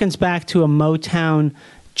it harkens back to a Motown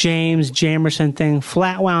James Jamerson thing.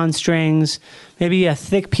 Flat wound strings, maybe a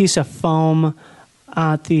thick piece of foam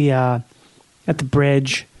at the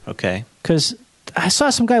bridge. Okay. Because I saw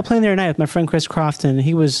some guy playing the other night with my friend Chris Crofton. And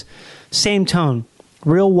he was same tone,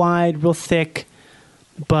 real wide, real thick,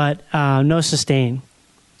 but no sustain.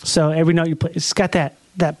 So every note you play, it's got that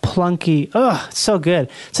plunky. Oh, it's so good.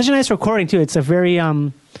 Such a nice recording too. It's a very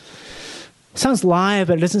sounds live,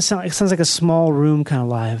 but it doesn't sound. It sounds like a small room kind of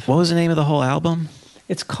live. What was the name of the whole album?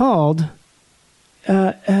 It's called.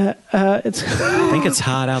 It's. I think it's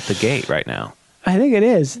hot out the gate right now. I think it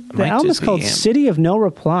is. The might album is just be called City of No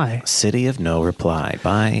Reply. City of No Reply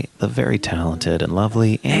by the very talented and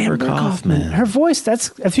lovely Amber Kaufman. Her voice,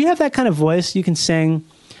 if you have that kind of voice, you can sing.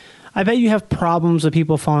 I bet you have problems with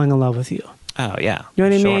people falling in love with you. Oh, yeah. You know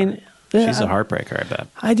what I mean? She's a heartbreaker, I bet.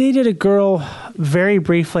 I dated a girl very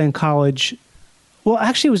briefly in college. Well,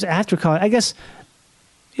 actually, it was after college. I guess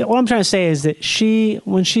what I'm trying to say is that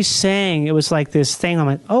when she sang, it was like this thing. I'm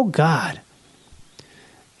like, oh, God.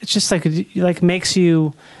 It's just like makes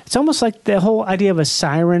you. It's almost like the whole idea of a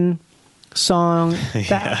siren song.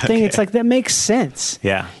 That thing. Okay. It's like that makes sense.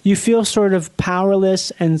 Yeah. You feel sort of powerless,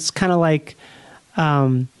 and it's kind of like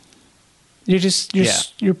you're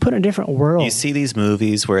put in a different world. You see these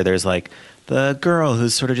movies where there's like the girl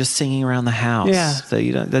who's sort of just singing around the house. Yeah. So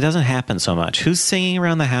that doesn't happen so much. Who's singing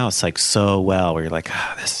around the house like so well? Where you're like,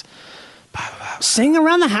 this. Sing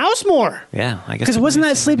around the house more. Yeah, I guess. Because wasn't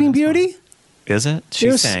that Sleeping Beauty? Is it?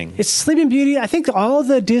 She sang. It's Sleeping Beauty. I think all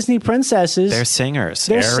the Disney princesses. They're singers.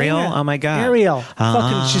 Ariel? Oh, my God. Ariel.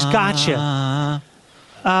 Fucking, she's got you.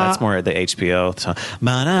 That's more the HBO song.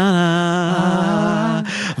 Banana,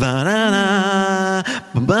 banana,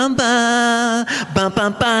 bum ba, bum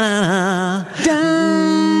bum banana,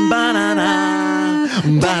 banana,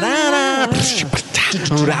 banana,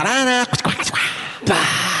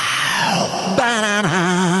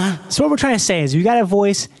 banana. So what we're trying to say is, you got a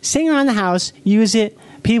voice, sing around the house, use it.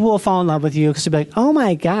 People will fall in love with you because they'll be like, "Oh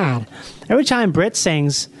my God!" Every time Britt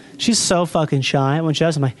sings, she's so fucking shy. When she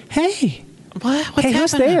does, I'm like, "Hey." What's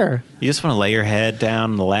who's there? You just want to lay your head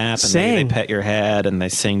down in the lap and maybe they pet your head and they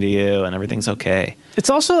sing to you and everything's okay. It's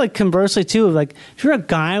also like conversely too, like if you're a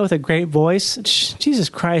guy with a great voice, Jesus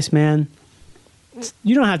Christ, man,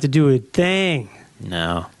 you don't have to do a thing.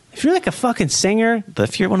 No. If you're like a fucking singer,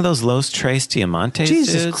 if you're one of those Los Tres Diamantes,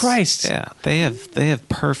 Jesus dudes, Christ, yeah, they have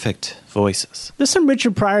perfect voices. There's some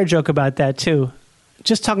Richard Pryor joke about that too.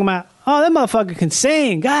 Just talking about, oh, that motherfucker can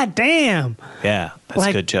sing. God damn. Yeah, that's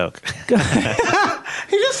a good joke.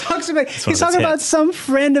 He just talks about, he's talking about some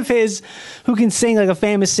friend of his who can sing, like a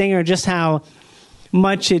famous singer, just how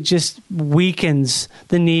much it just weakens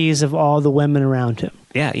the knees of all the women around him.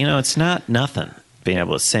 Yeah, it's not nothing being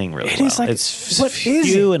able to sing really well. Like, it's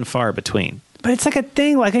few and far between. But it's like a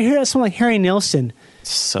thing. Like I hear someone like Harry Nilsson.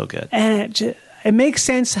 It's so good. And it makes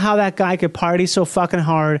sense how that guy could party so fucking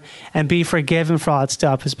hard and be forgiven for all that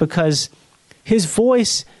stuff, is because his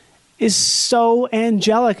voice is so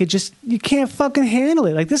angelic. You can't fucking handle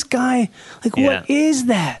it. Like this guy, like what is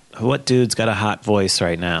that? What dude's got a hot voice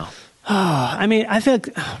right now? Oh, I mean, I feel like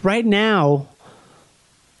right now,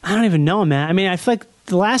 I don't even know, man. I mean, I feel like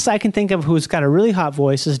the last I can think of who's got a really hot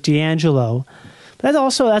voice is D'Angelo. But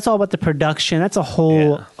that's all about the production. That's a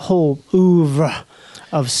whole oeuvre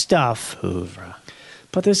of stuff.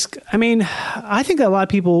 But I think a lot of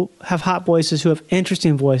people have hot voices who have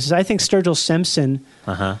interesting voices. I think Sturgill Simpson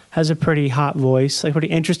has a pretty hot voice, like pretty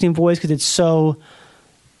interesting voice, because it's so,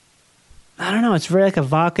 I don't know, it's very like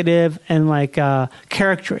evocative and like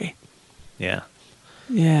charactery. Yeah.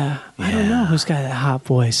 Yeah. I don't know who's got that hot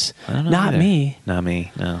voice. I don't know. Not me. Not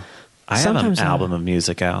me, no. I have an album of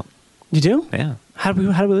music out. You do? Yeah. How do we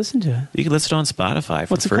listen to it? You can listen to it on Spotify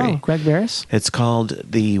for What's free. What's it called? Greg Barris? It's called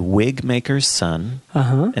The Wig Maker's Son,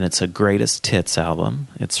 and it's a greatest hits album.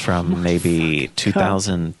 It's from maybe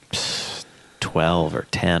 2012 or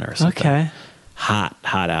 10 or something. Okay. Hot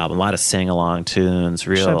album. A lot of sing-along tunes.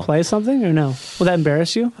 Should I play something or no? Will that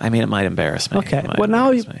embarrass you? I mean, it might embarrass me. Okay. Well,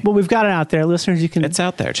 now we've got it out there. Listeners, you can... It's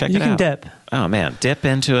out there. Check it out. You can dip. Oh, man. Dip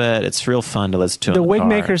into it. It's real fun to listen to. The Wig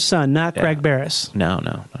Maker's Son, not Greg Barris.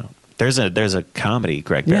 No. There's a comedy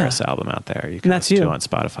Greg Barris album out there. You can listen to on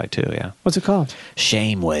Spotify too, yeah. What's it called?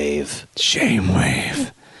 Shame Wave. Shame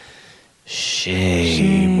Wave.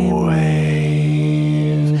 Shame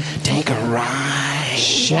Wave. Take a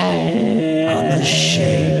ride on the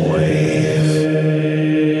Shame Wave.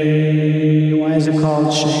 Why is it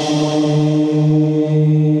called Shame Wave?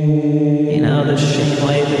 The shame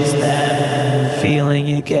wave is that feeling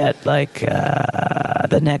you get like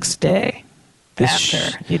the next day. After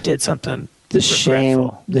you did something the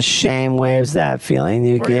shame waves, that feeling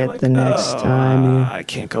you get the next time I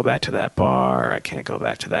can't go back to that bar, I can't go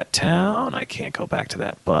back to that town, I can't go back to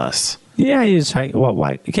that bus. Yeah, you just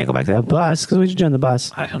why you can't go back to that bus? Because we should join the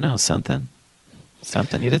bus. I don't know, something.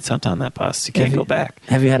 Something. You did something on that bus. You can't go back.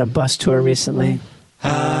 Have you had a bus tour recently?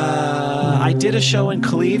 I did a show in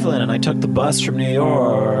Cleveland, and I took the bus from New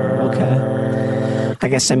York. Okay. I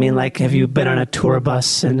guess I mean, like, have you been on a tour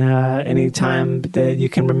bus and any time that you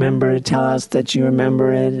can remember, tell us that you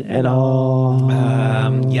remember it at all?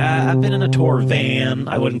 Yeah, I've been in a tour van.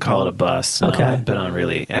 I wouldn't call it a bus. No, Okay. I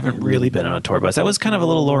haven't really been on a tour bus. That was kind of a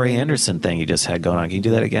little Laurie Anderson thing you just had going on. Can you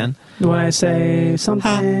do that again? When I say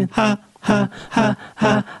something,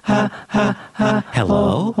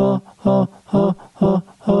 Hello?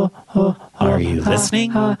 Are you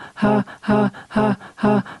listening?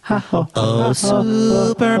 Oh,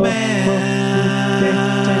 Superman.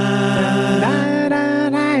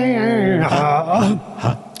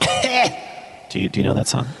 Do you know that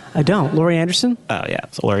song? I don't. Laurie Anderson? Oh, yeah.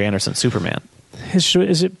 It's Laurie Anderson, Superman.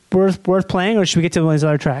 Is it worth playing, or should we get to one of these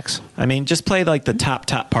other tracks? I mean, just play like the top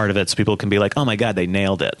part of it so people can be like, oh my God, they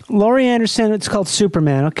nailed it. Laurie Anderson, it's called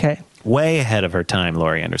Superman. Okay. Way ahead of her time,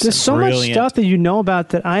 Laurie Anderson. There's so much stuff that you know about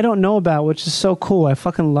that I don't know about, which is so cool. I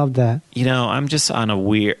fucking love that. You know, I'm just on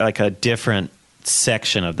a different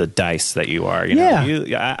section of the dice that you are. You know,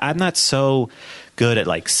 I'm not so good at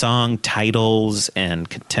like song titles and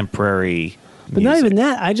contemporary But not even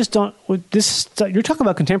that. I just don't. You're talking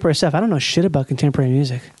about contemporary stuff. I don't know shit about contemporary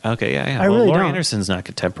music. Okay, yeah. I really Laurie don't. Anderson's not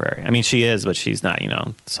contemporary. I mean, she is, but she's not. You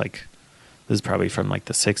know, it's like this is probably from like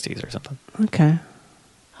the '60s or something. Okay.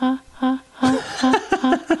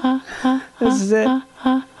 This is it.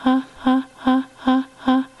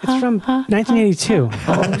 It's from 1982. Okay,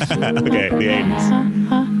 the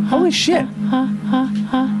 '80s. Holy shit.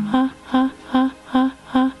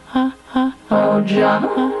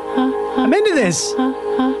 I'm into this.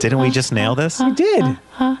 Didn't we just nail this? We did.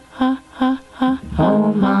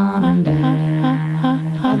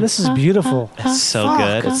 Oh, this is beautiful. It's so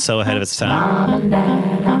good. It's so ahead of its time.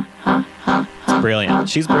 It's brilliant.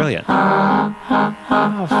 She's brilliant.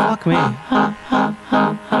 Oh, fuck me.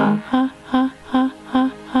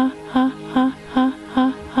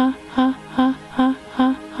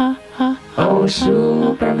 Oh,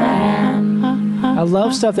 Superman. I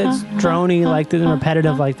love stuff that's drony like this and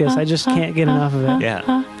repetitive like this. I just can't get enough of it. Yeah.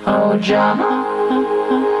 Oh, John.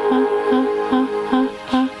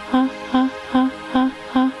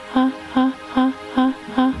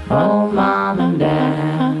 Oh, Mom and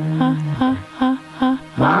Dad.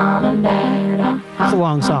 Mom and Dad. It's a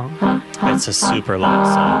long song. It's a super long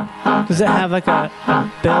song. Does it have like a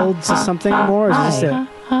build to something more? Or is this it?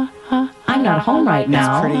 I'm not home right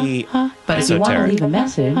now. It's pretty But if you want to esoteric. leave a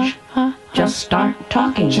message, just start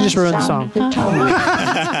talking. She just ruined the Sound song. of tone.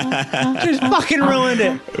 Just fucking ruined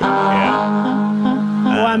it.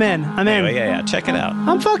 Yeah. Oh, I'm in. I'm in. Anyway, yeah. Check it out.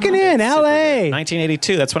 I'm fucking in. LA.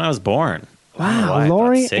 1982. That's when I was born. Wow, I thought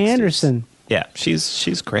Laurie 60s. Anderson. Yeah,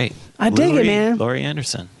 she's great. I dig it, man. Laurie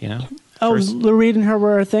Anderson, you know. Oh, Lou Reed and her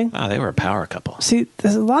were a thing? Wow, they were a power couple. See,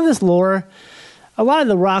 there's a lot of this lore, a lot of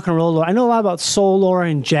the rock and roll lore. I know a lot about soul lore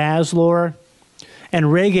and jazz lore and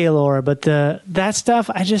reggae lore, but that stuff,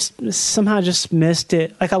 I just somehow just missed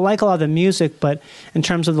it. Like, I like a lot of the music, but in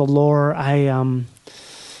terms of the lore, I'm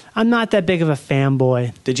not that big of a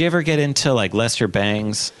fanboy. Did you ever get into like Lester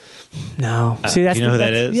Bangs? No. See, that's you know who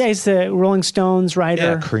that is? Yeah, he's the Rolling Stones writer.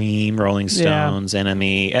 Yeah, Cream, Rolling Stones,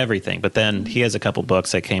 Enemy, everything. But then he has a couple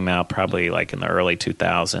books that came out probably like in the early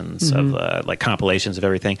 2000s of like compilations of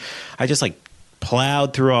everything. I just like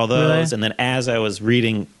plowed through all those, Really? and then as I was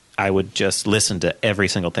reading, I would just listen to every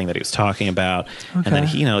single thing that he was talking about. And then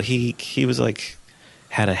he was like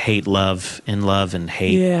had a love and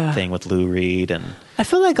hate thing with Lou Reed, and I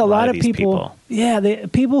feel like a lot of these people. Yeah, the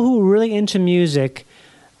people who are really into music.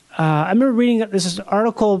 I remember reading this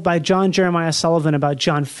article by John Jeremiah Sullivan about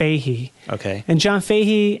John Fahey. Okay. And John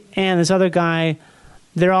Fahey and this other guy,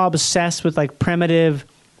 they're all obsessed with like primitive,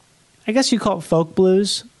 I guess you call it folk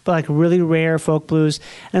blues, but like really rare folk blues.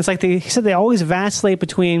 And it's like he said they always vacillate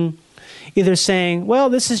between either saying, well,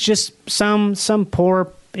 this is just some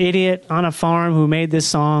poor idiot on a farm who made this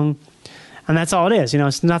song, and that's all it is. You know,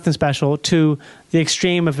 it's nothing special, to the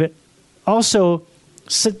extreme of it. Also,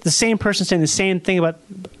 the same person saying the same thing about...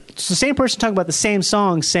 It's the same person talking about the same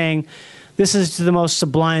song saying, this is the most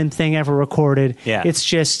sublime thing ever recorded. Yeah. It's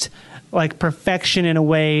just like perfection in a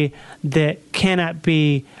way that cannot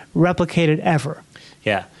be replicated ever.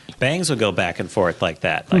 Yeah. Bangs would go back and forth like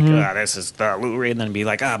that. Like, this is the Lou Reed, and then be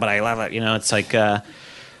like, but I love it. You know, it's like,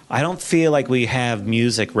 I don't feel like we have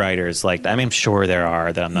music writers like that. I mean, I'm sure there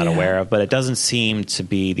are that I'm not aware of, but it doesn't seem to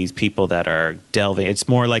be these people that are delving. It's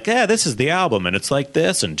more like, this is the album, and it's like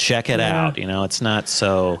this, and check it out. You know, it's not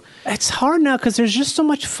so... It's hard now because there's just so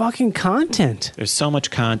much fucking content. There's so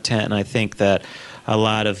much content, and I think that a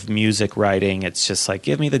lot of music writing, it's just like,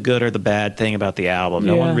 give me the good or the bad thing about the album.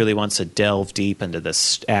 No one really wants to delve deep into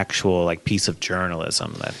this actual like piece of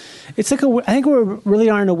journalism. That it's like I think we really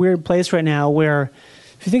are in a weird place right now where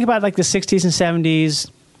if you think about like the 60s and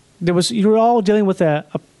 70s, you were all dealing with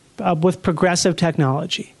with progressive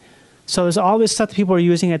technology. So there's all this stuff that people are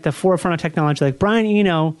using at the forefront of technology. Like Brian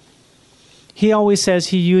Eno, he always says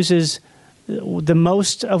he uses the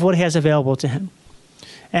most of what he has available to him.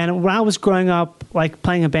 And when I was growing up, like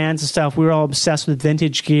playing in bands and stuff, we were all obsessed with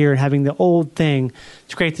vintage gear and having the old thing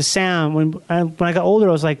to create the sound. When I got older,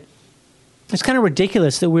 I was like, it's kind of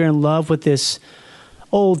ridiculous that we're in love with this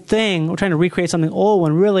old thing. We're trying to recreate something old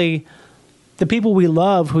when really the people we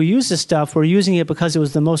love who use this stuff were using it because it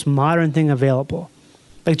was the most modern thing available.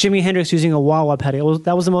 Like Jimi Hendrix using a wah-wah pedal.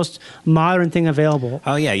 That was the most modern thing available.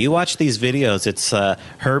 Oh, yeah. You watch these videos. It's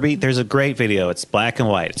Herbie. There's a great video. It's black and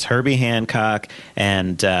white. It's Herbie Hancock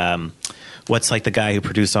and what's like the guy who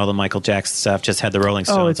produced all the Michael Jackson stuff, just had the Rolling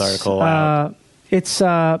Stones article out. It's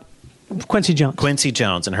Quincy Jones. Quincy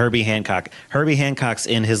Jones and Herbie Hancock. Herbie Hancock's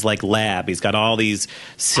in his like lab. He's got all these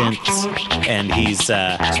synths, and he's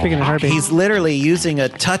speaking of Herbie, he's literally using a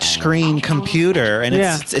touchscreen computer, and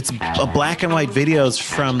it's a black and white videos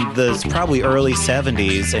from the probably early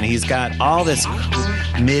 70s, and he's got all this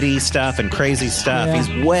MIDI stuff and crazy stuff. Yeah.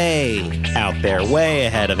 He's way out there, way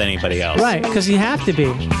ahead of anybody else. Right, because you have to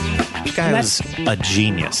be. This guy was a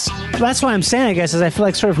genius. That's what I'm saying, I guess, is I feel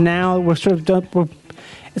like sort of now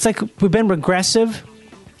it's like we've been regressive,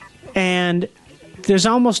 and there's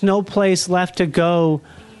almost no place left to go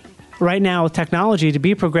right now with technology to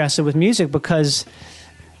be progressive with music because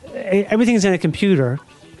everything's in a computer.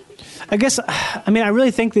 I guess, I mean, I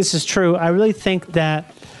really think this is true. I really think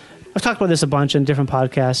that, I've talked about this a bunch in different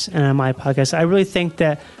podcasts and on my podcast. I really think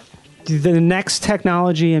that the next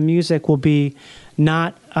technology in music will be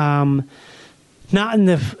not in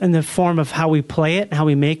the form of how we play it and how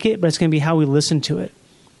we make it, but it's going to be how we listen to it.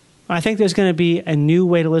 I think there's going to be a new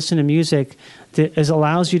way to listen to music that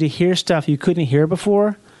allows you to hear stuff you couldn't hear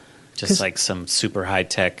before. Just like some super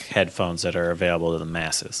high-tech headphones that are available to the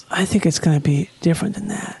masses. I think it's going to be different than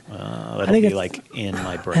that. It'll be like in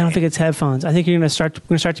my brain. I don't think it's headphones. I think you're going to start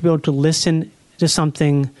to be able to listen to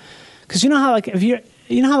something. Because you know how like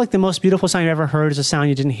the most beautiful sound you ever heard is a sound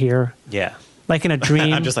you didn't hear? Yeah. Like in a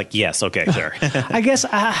dream. I'm just like, yes, okay, sure. I guess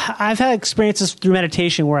I've had experiences through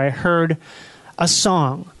meditation where I heard a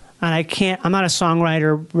song. And I'm not a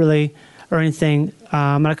songwriter really or anything.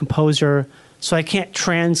 I'm not a composer, so I can't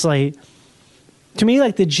translate. To me,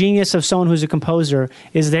 like the genius of someone who's a composer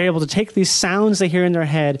is they're able to take these sounds they hear in their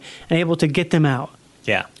head and able to get them out.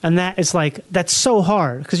 Yeah. And that is like, that's so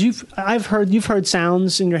hard because you've heard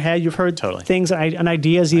sounds in your head, you've heard things and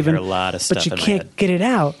ideas even. I heard a lot of stuff but you in my can't head. get it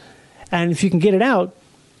out. And if you can get it out,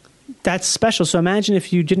 that's special. So imagine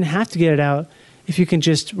if you didn't have to get it out. If you can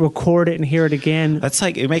just record it and hear it again. That's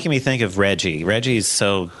like, you're making me think of Reggie. Reggie's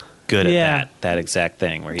so good at that exact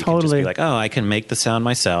thing where he can just be like, oh, I can make the sound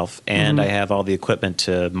myself and I have all the equipment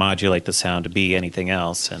to modulate the sound to be anything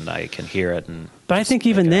else and I can hear it. But I think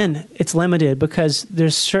even then it's limited because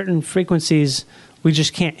there's certain frequencies we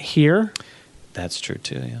just can't hear. That's true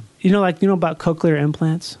too, yeah. You know about cochlear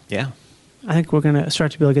implants? Yeah. I think we're going to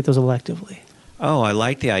start to be able to get those electively. Oh, I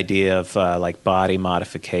like the idea of like body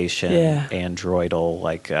modification, androidal,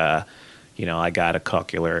 like, I got a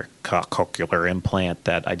cochlear implant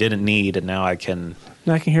that I didn't need, and now I can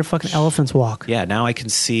hear fucking elephants walk. Yeah, now I can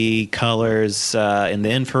see colors in the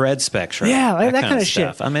infrared spectrum. Yeah, like that kind of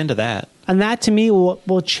stuff. shit. I'm into that. And that, to me,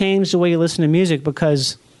 will change the way you listen to music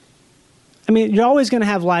because, I mean, you're always going to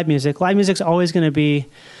have live music. Live music's always going to be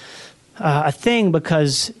a thing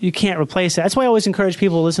because you can't replace it. That's why I always encourage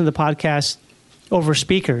people to listen to the podcast over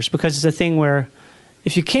speakers because it's a thing where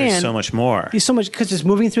if you can, there's so much more. There's so much because it's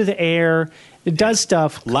moving through the air. It does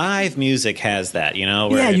stuff. Live music has that, where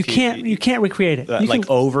yeah, you can't recreate it. Like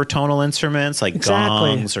overtonal instruments, like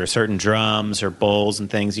gongs or certain drums or bowls and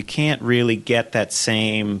things. You can't really get that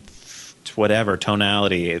same whatever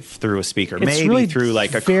tonality through a speaker. It's maybe really through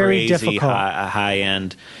like a crazy high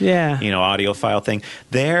end, audiophile thing.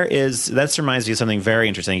 That reminds me of something very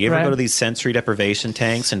interesting. You ever go to these sensory deprivation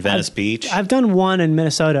tanks in Venice Beach? I've done one in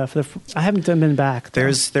Minnesota. I haven't been back.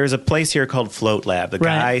 There's a place here called Float Lab. The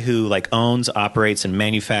guy who like owns, operates, and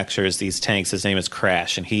manufactures these tanks, his name is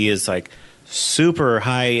Crash, and he is like super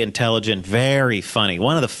high intelligent, very funny.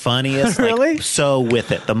 One of the funniest, really? Like, so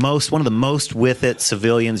with it. One of the most with it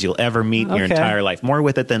civilians you'll ever meet in your entire life. More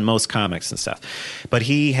with it than most comics and stuff. But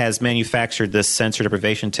he has manufactured this sensory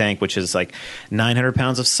deprivation tank, which is like 900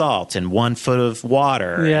 pounds of salt and 1 foot of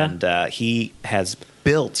water. Yeah. And he has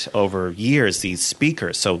built over years these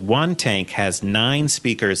speakers. So one tank has 9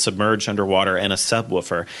 speakers submerged underwater and a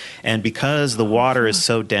subwoofer. And because the water is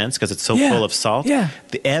so dense, because it's so full of salt,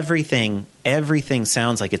 everything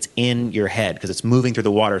sounds like it's in your head because it's moving through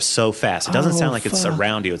the water so fast. It doesn't sound like it's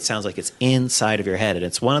around you. It sounds like it's inside of your head. And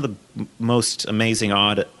it's one of the most amazing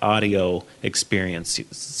audio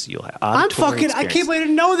experiences you'll have. I can't believe I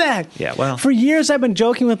didn't know that. Yeah, well. For years I've been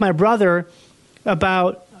joking with my brother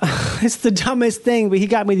about, it's the dumbest thing, but he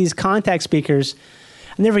got me these contact speakers.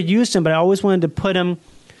 I never used them, but I always wanted to put them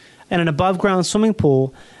in an above ground swimming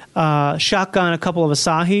pool, shotgun a couple of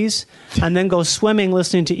Asahis, and then go swimming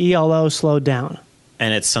listening to ELO slowed down.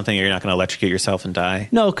 And it's something you're not going to electrocute yourself and die?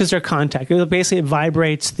 No, because they're contact. It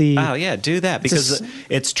vibrates the... Oh, yeah, do that. Because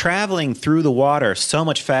it's traveling through the water so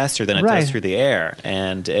much faster than it does through the air.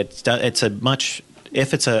 And it's a much...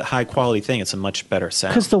 If it's a high-quality thing, it's a much better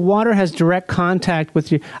sound. Because the water has direct contact with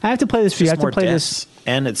you. I have to play this for you. I have to play this...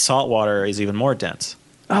 And it's salt water is even more dense.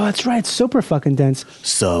 Oh, that's right. It's super fucking dense.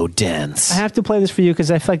 So dense. I have to play this for you because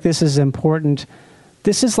I feel like this is important.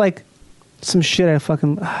 This is like some shit I'm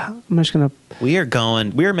just going to... We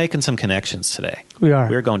are making some connections today. We are.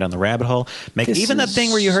 We're going down the rabbit hole. That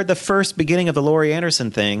thing where you heard the first beginning of the Laurie Anderson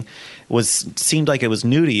thing seemed like it was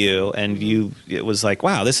new to you, and it was like,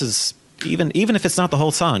 wow, this is... Even if it's not the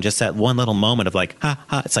whole song, just that one little moment of like, ha,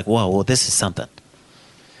 ha, it's like, whoa, well, this is something.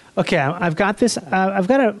 Okay, I've got this. I've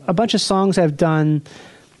got a bunch of songs I've done.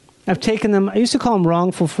 I've taken them. I used to call them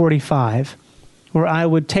Wrongful 45, where I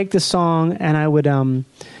would take the song and I would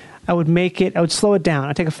slow it down.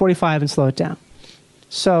 I'd take a 45 and slow it down.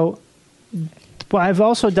 So, well, I've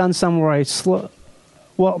also done some where I speed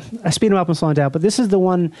them up and slow it down. But these are the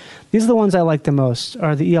ones I like the most,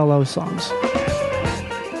 are the ELO songs.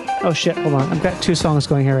 Oh, shit, hold on. I've got 2 songs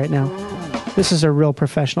going here right now. This is a real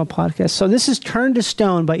professional podcast. So this is Turned to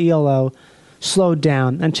Stone by ELO, slowed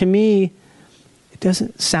down. And to me, it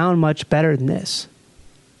doesn't sound much better than this.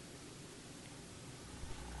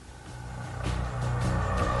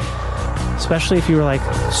 Especially if you were like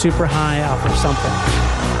super high off of something.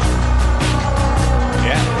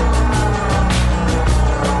 Yeah.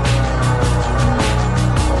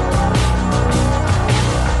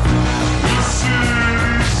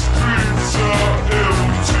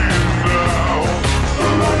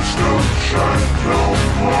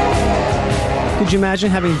 Could you imagine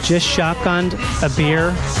having just shotgunned a beer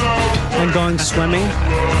and going swimming?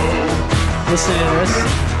 Listening to this.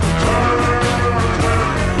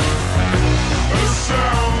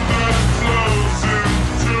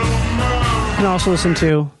 You can also listen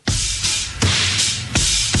to...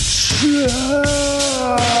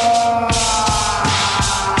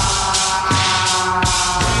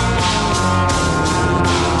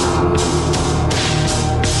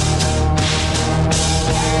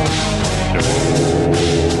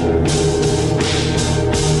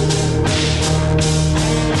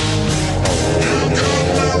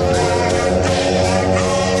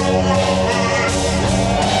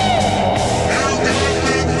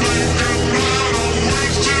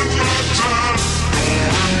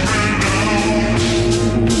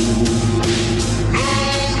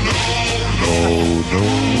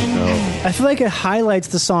 I feel like it highlights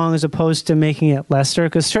the song as opposed to making it lesser,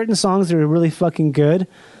 because certain songs that are really fucking good,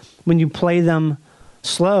 when you play them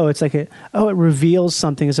slow, it's like it reveals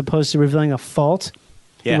something as opposed to revealing a fault.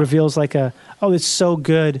 Yeah. It reveals like it's so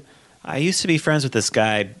good. I used to be friends with this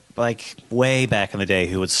guy like way back in the day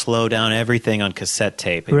who would slow down everything on cassette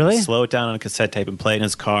tape. He Really? would slow it down on cassette tape and play it in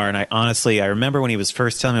his car. And I remember when he was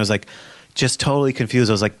first telling me, I was like, just totally confused.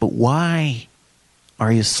 I was like, but why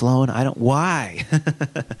are you slowing? Why?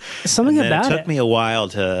 Something about it. It took me a while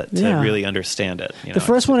to really understand it. The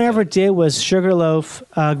first one I ever did was Sugarloaf,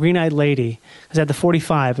 Green Eyed Lady. I was at the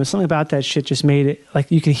 45, and something about that shit just made it like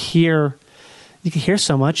you could hear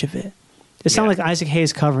so much of it. It sounded like Isaac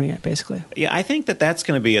Hayes covering it, basically. Yeah, I think that's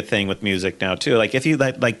going to be a thing with music now too. Like if you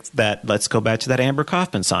like that, let's go back to that Amber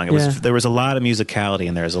Kaufman song. There was a lot of musicality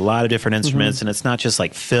in there. There's a lot of different instruments, and it's not just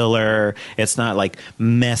like filler. It's not like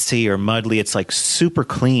messy or muddly. It's like super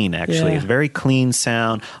clean. Actually, it's very clean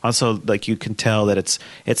sound. Also, like you can tell that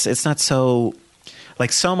it's not so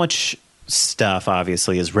like so much stuff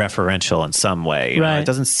obviously is referential in some way. You know? It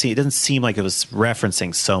doesn't seem like it was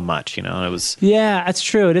referencing so much. You know, it was. Yeah, that's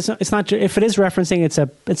true. It's not. If it is referencing,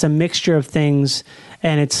 it's a mixture of things,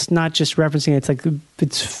 and it's not just referencing. It's like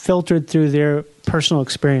it's filtered through their personal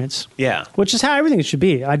experience. Yeah, which is how everything should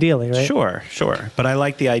be, ideally, right? Sure. But I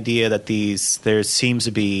like the idea that there seems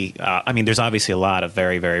to be. I mean, there's obviously a lot of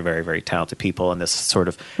very, very, very, very talented people in this sort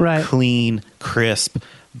of clean, crisp,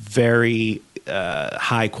 very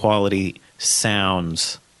high quality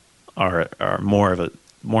sounds are more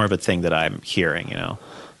of a thing that I'm hearing. You know,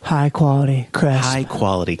 high quality, crisp,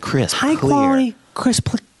 crisp, high clear. quality, crisp,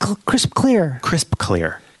 clear.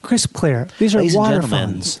 Crisp clear. These are Ladies water and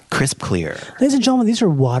gentlemen, phones. crisp clear. Ladies and gentlemen, these are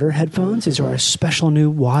water headphones. These are our special new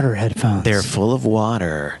water headphones. They're full of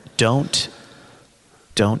water. Don't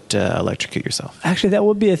electrocute yourself. Actually, that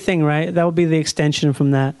would be a thing, right? That would be the extension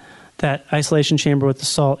from that isolation chamber with the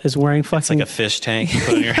salt is wearing fucking... It's like a fish tank you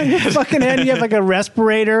put in your head. Fucking head. You have like a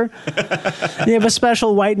respirator. You have a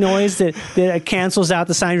special white noise that cancels out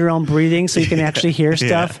the sound of your own breathing so you can actually hear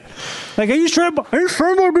stuff. Yeah. Like, are you sure about these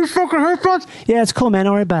fucking headphones? Yeah, it's cool, man.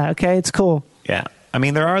 Don't worry about it, okay? It's cool. Yeah. I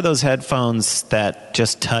mean, there are those headphones that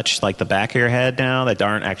just touch like the back of your head now that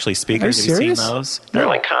aren't actually speakers. Are you serious? Have you seen those? They're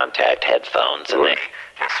like contact headphones, and they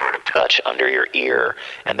sort of touch under your ear,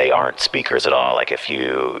 and they aren't speakers at all. Like if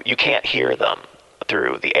you can't hear them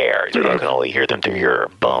through the air, you can only hear them through your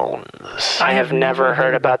bones. I have never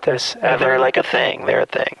heard about this ever. They're like a thing. They're a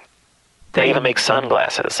thing. They even make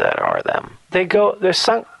sunglasses that are them.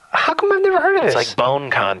 How come I've never heard of this? It's like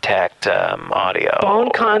bone contact audio.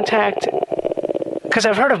 Bone contact. Because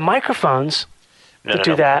I've heard of microphones that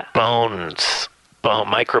do that. Bones.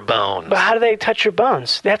 Microbones. But how do they touch your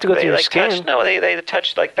bones? They have to go through your skin. They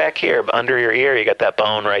touch like back here, under your ear. You got that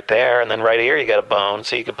bone right there, and then right here you got a bone.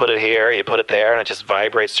 So you can put it here, you put it there, and it just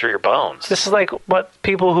vibrates through your bones. This is like what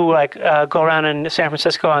people who go around in San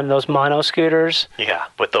Francisco on those mono scooters. Yeah,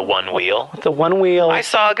 with the one wheel. I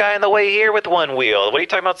saw a guy on the way here with one wheel. What are you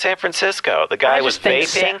talking about, San Francisco? The guy was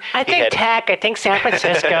vaping. I think San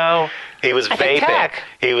Francisco. He was vaping.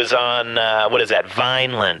 He was on,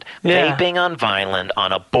 Vineland. Yeah. Vaping on Vineland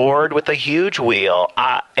on a board with a huge wheel.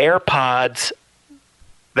 AirPods.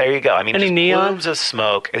 There you go. I mean, any just neon? plumes of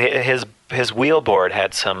smoke. His wheel board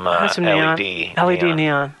had some neon. LED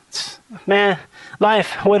neon. Man,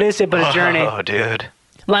 life, what is it but a journey? Oh, dude.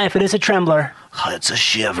 Life, it is a trembler. It's a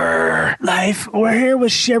shiver. Life. We're here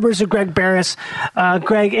with Shivers of Greg Barris.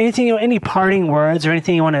 Greg, any parting words or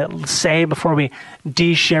anything you want to say before we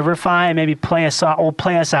de-shiverify and maybe play us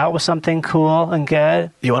out with something cool and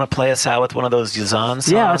good? You want to play us out with one of those Yazan songs?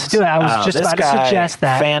 Yeah, let's do it. I was just about to suggest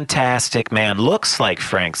that. Fantastic, man. Looks like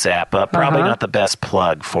Frank Zappa. Probably not the best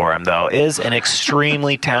plug for him, though. Is an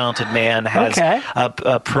extremely talented man. Has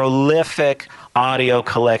a prolific audio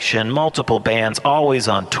collection, multiple bands, always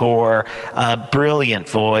on tour, brilliant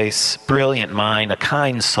voice, brilliant mind, a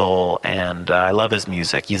kind soul, and I love his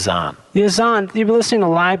music. Yazan, you've been listening to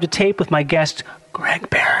Live to Tape with my guest, Greg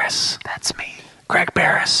Barris. That's me. Greg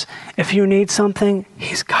Barris. If you need something,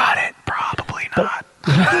 he's got it. Probably not.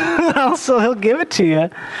 Also, he'll give it to you.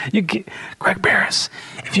 Greg Barris,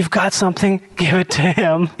 if you've got something, give it to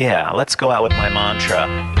him. Yeah, let's go out with my mantra.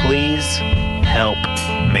 Please help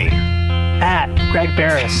me. At Greg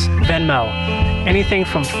Barris, Venmo. Anything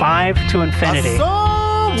from 5 to infinity. I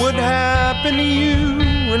saw what happened to you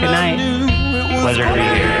when Good night. I knew it was Pleasure to be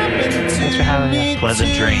here. Thanks for having me.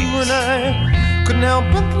 Pleasant dreams. And I couldn't help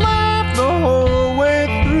but laugh the whole way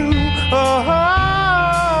through.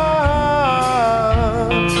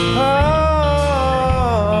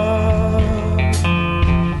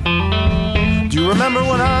 Do you remember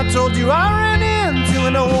when I told you I ran into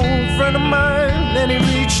an old friend of mine and he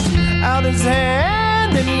reached out his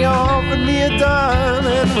hand and he offered me a dime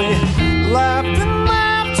and we laughed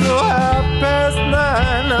till half